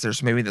audience there,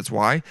 so maybe that's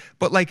why.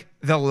 But like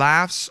the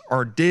laughs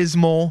are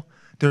dismal.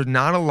 There's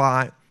not a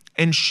lot.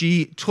 And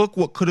she took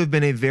what could have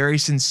been a very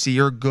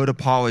sincere, good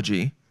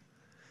apology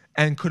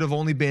and could have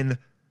only been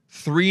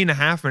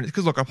 3.5 minutes.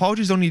 Because look,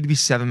 apologies don't need to be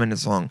 7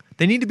 minutes long.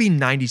 They need to be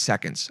 90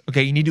 seconds.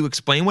 Okay, you need to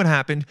explain what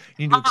happened.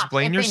 You need to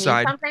explain your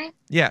side.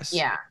 Yes.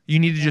 Yeah. You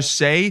need to just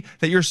say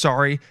that you're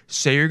sorry,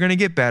 say you're going to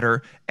get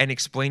better, and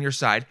explain your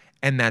side,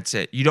 and that's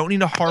it. You don't need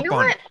to harp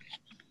on it.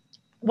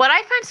 What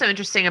I find so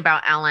interesting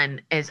about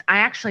Ellen is I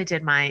actually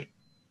did my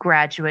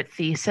graduate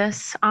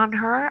thesis on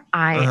her.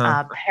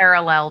 I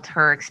paralleled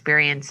her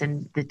experience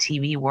in the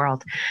TV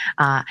world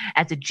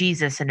as a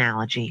Jesus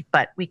analogy,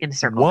 but we can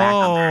circle back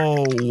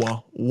on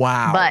that.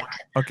 Wow. But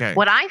okay.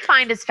 What I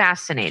find is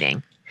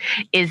fascinating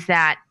is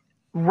that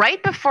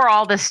right before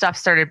all this stuff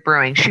started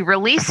brewing, she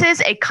releases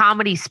a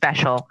comedy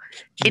special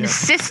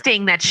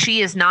insisting that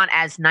she is not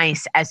as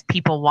nice as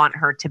people want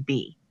her to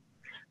be,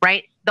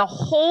 right? The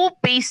whole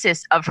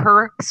basis of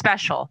her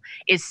special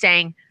is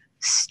saying,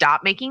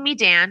 stop making me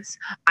dance.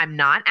 I'm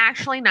not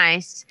actually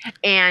nice.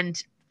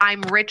 And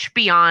I'm rich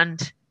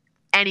beyond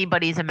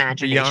anybody's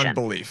imagination. Beyond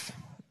belief.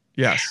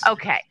 Yes.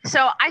 Okay.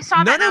 So I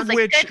saw that and I was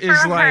like, good for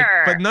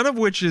her. But none of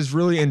which is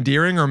really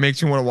endearing or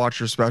makes you want to watch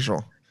your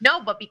special.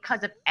 No, but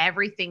because of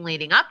everything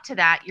leading up to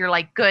that, you're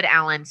like, good,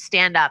 Alan,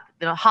 stand up.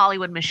 The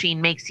Hollywood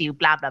machine makes you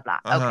blah, blah, blah.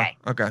 Okay.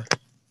 Okay.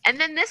 And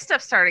then this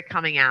stuff started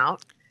coming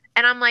out.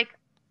 And I'm like,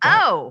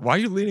 oh. Why are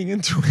you leaning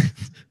into it?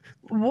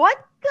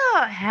 What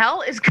the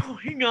hell is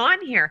going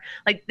on here?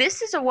 Like,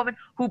 this is a woman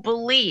who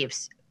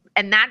believes,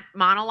 and that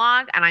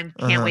monologue, and I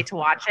can't wait to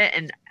watch it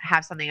and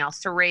have something else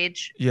to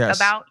rage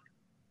about.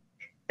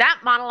 That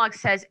monologue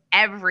says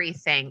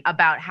everything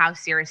about how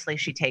seriously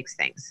she takes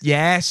things.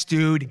 Yes,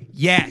 dude.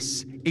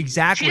 Yes,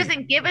 exactly. She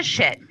doesn't give a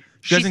shit.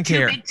 She doesn't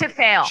care. She's too big to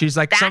fail. She's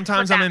like,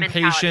 sometimes I'm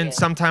impatient,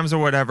 sometimes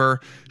or whatever.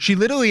 She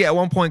literally at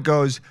one point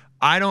goes,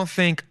 I don't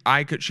think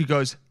I could. She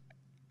goes,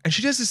 and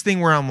she does this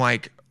thing where I'm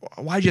like,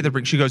 why'd you have to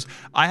bring? She goes,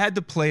 I had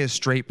to play a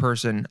straight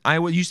person. I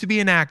used to be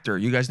an actor.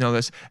 You guys know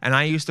this. And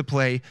I used to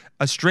play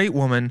a straight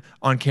woman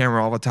on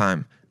camera all the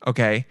time.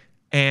 Okay.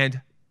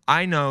 And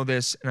I know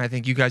this, and I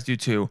think you guys do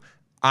too.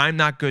 I'm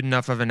not good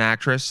enough of an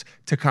actress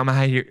to come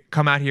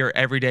out here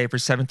every day for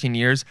 17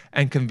 years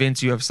and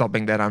convince you of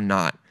something that I'm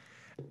not.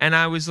 And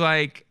I was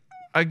like,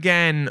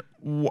 again,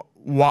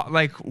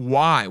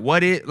 why?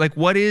 What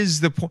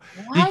is the point?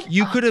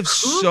 You could have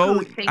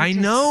I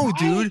know,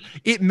 dude.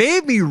 It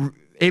made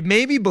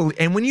me believe.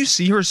 And when you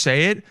see her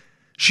say it,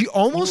 she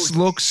almost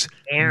looks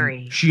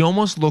scary. She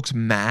almost looks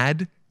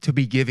mad to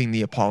be giving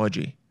the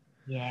apology.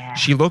 Yeah.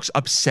 She looks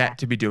upset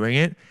to be doing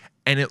it.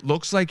 And it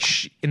looks like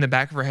in the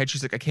back of her head,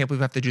 she's like, I can't believe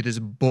I have to do this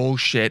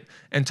bullshit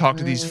and talk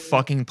to these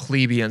fucking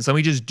plebeians. Let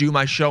me just do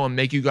my show and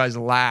make you guys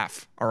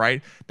laugh. All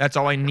right? That's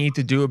all I need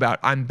to do about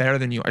I'm better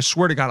than you. I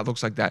swear to God, it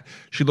looks like that.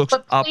 She looks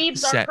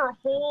plebes upset. Are her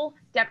whole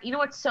you know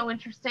what's so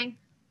interesting?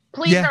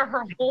 Plebes are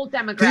her whole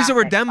demographic. Plebes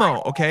are her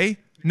demo, okay?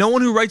 No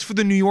one who writes for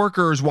the New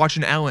Yorker is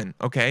watching Ellen,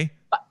 okay?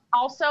 But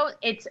also,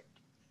 it's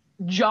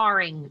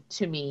jarring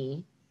to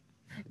me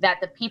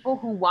that the people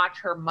who watch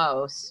her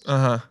most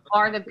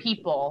are the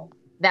people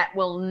that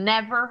will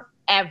never,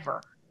 ever,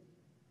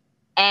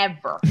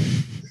 ever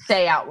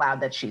say out loud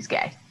that she's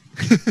gay.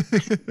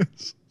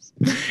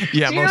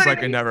 Yeah, most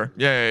likely never.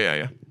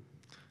 Yeah.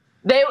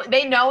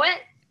 They know it,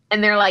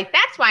 and they're like,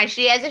 that's why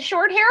she has a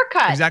short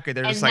haircut. Exactly.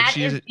 They're just like,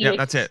 she is. Yeah,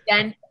 that's it.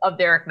 Extent of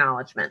their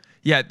acknowledgement.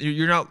 Yeah,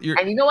 you're not.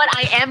 And you know what?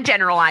 I am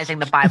generalizing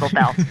the Bible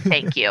Belt.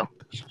 Thank you.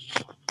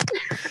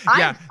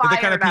 Yeah, they're the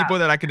kind of people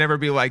that I could never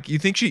be like, you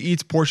think she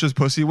eats Portia's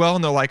pussy well?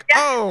 And they're like,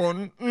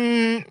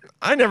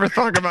 I never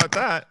thought about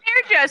that.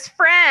 They're just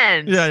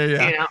friends. Yeah.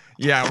 You know?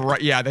 Yeah, right.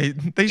 Yeah,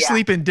 they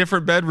sleep in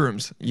different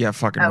bedrooms. Yeah,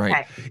 fucking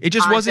right. It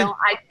just wasn't.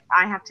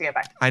 I have to get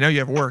back. I know you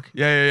have work.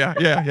 Yeah.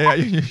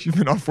 You've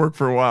been off work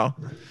for a while.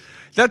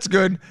 That's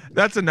good.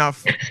 That's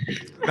enough.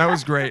 That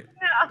was great.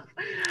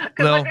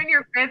 Good luck on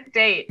your 5th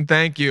date.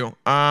 Thank you.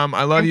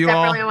 I love you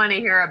all. I definitely want to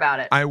hear about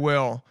it. I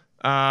will.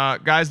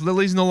 Guys,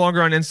 Lily's no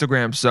longer on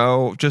Instagram,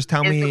 so just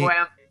tell me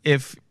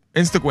if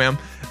Instagram.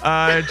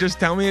 Just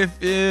tell me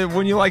if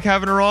when you like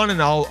having her on,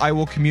 and I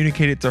will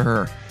communicate it to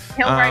her.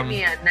 He'll write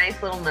me a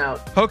nice little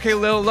note. Okay,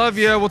 Lil, love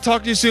you. We'll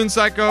talk to you soon,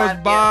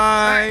 psychos.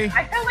 Bye.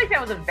 I felt like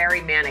that was a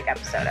very manic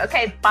episode.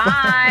 Okay,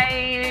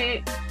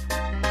 bye.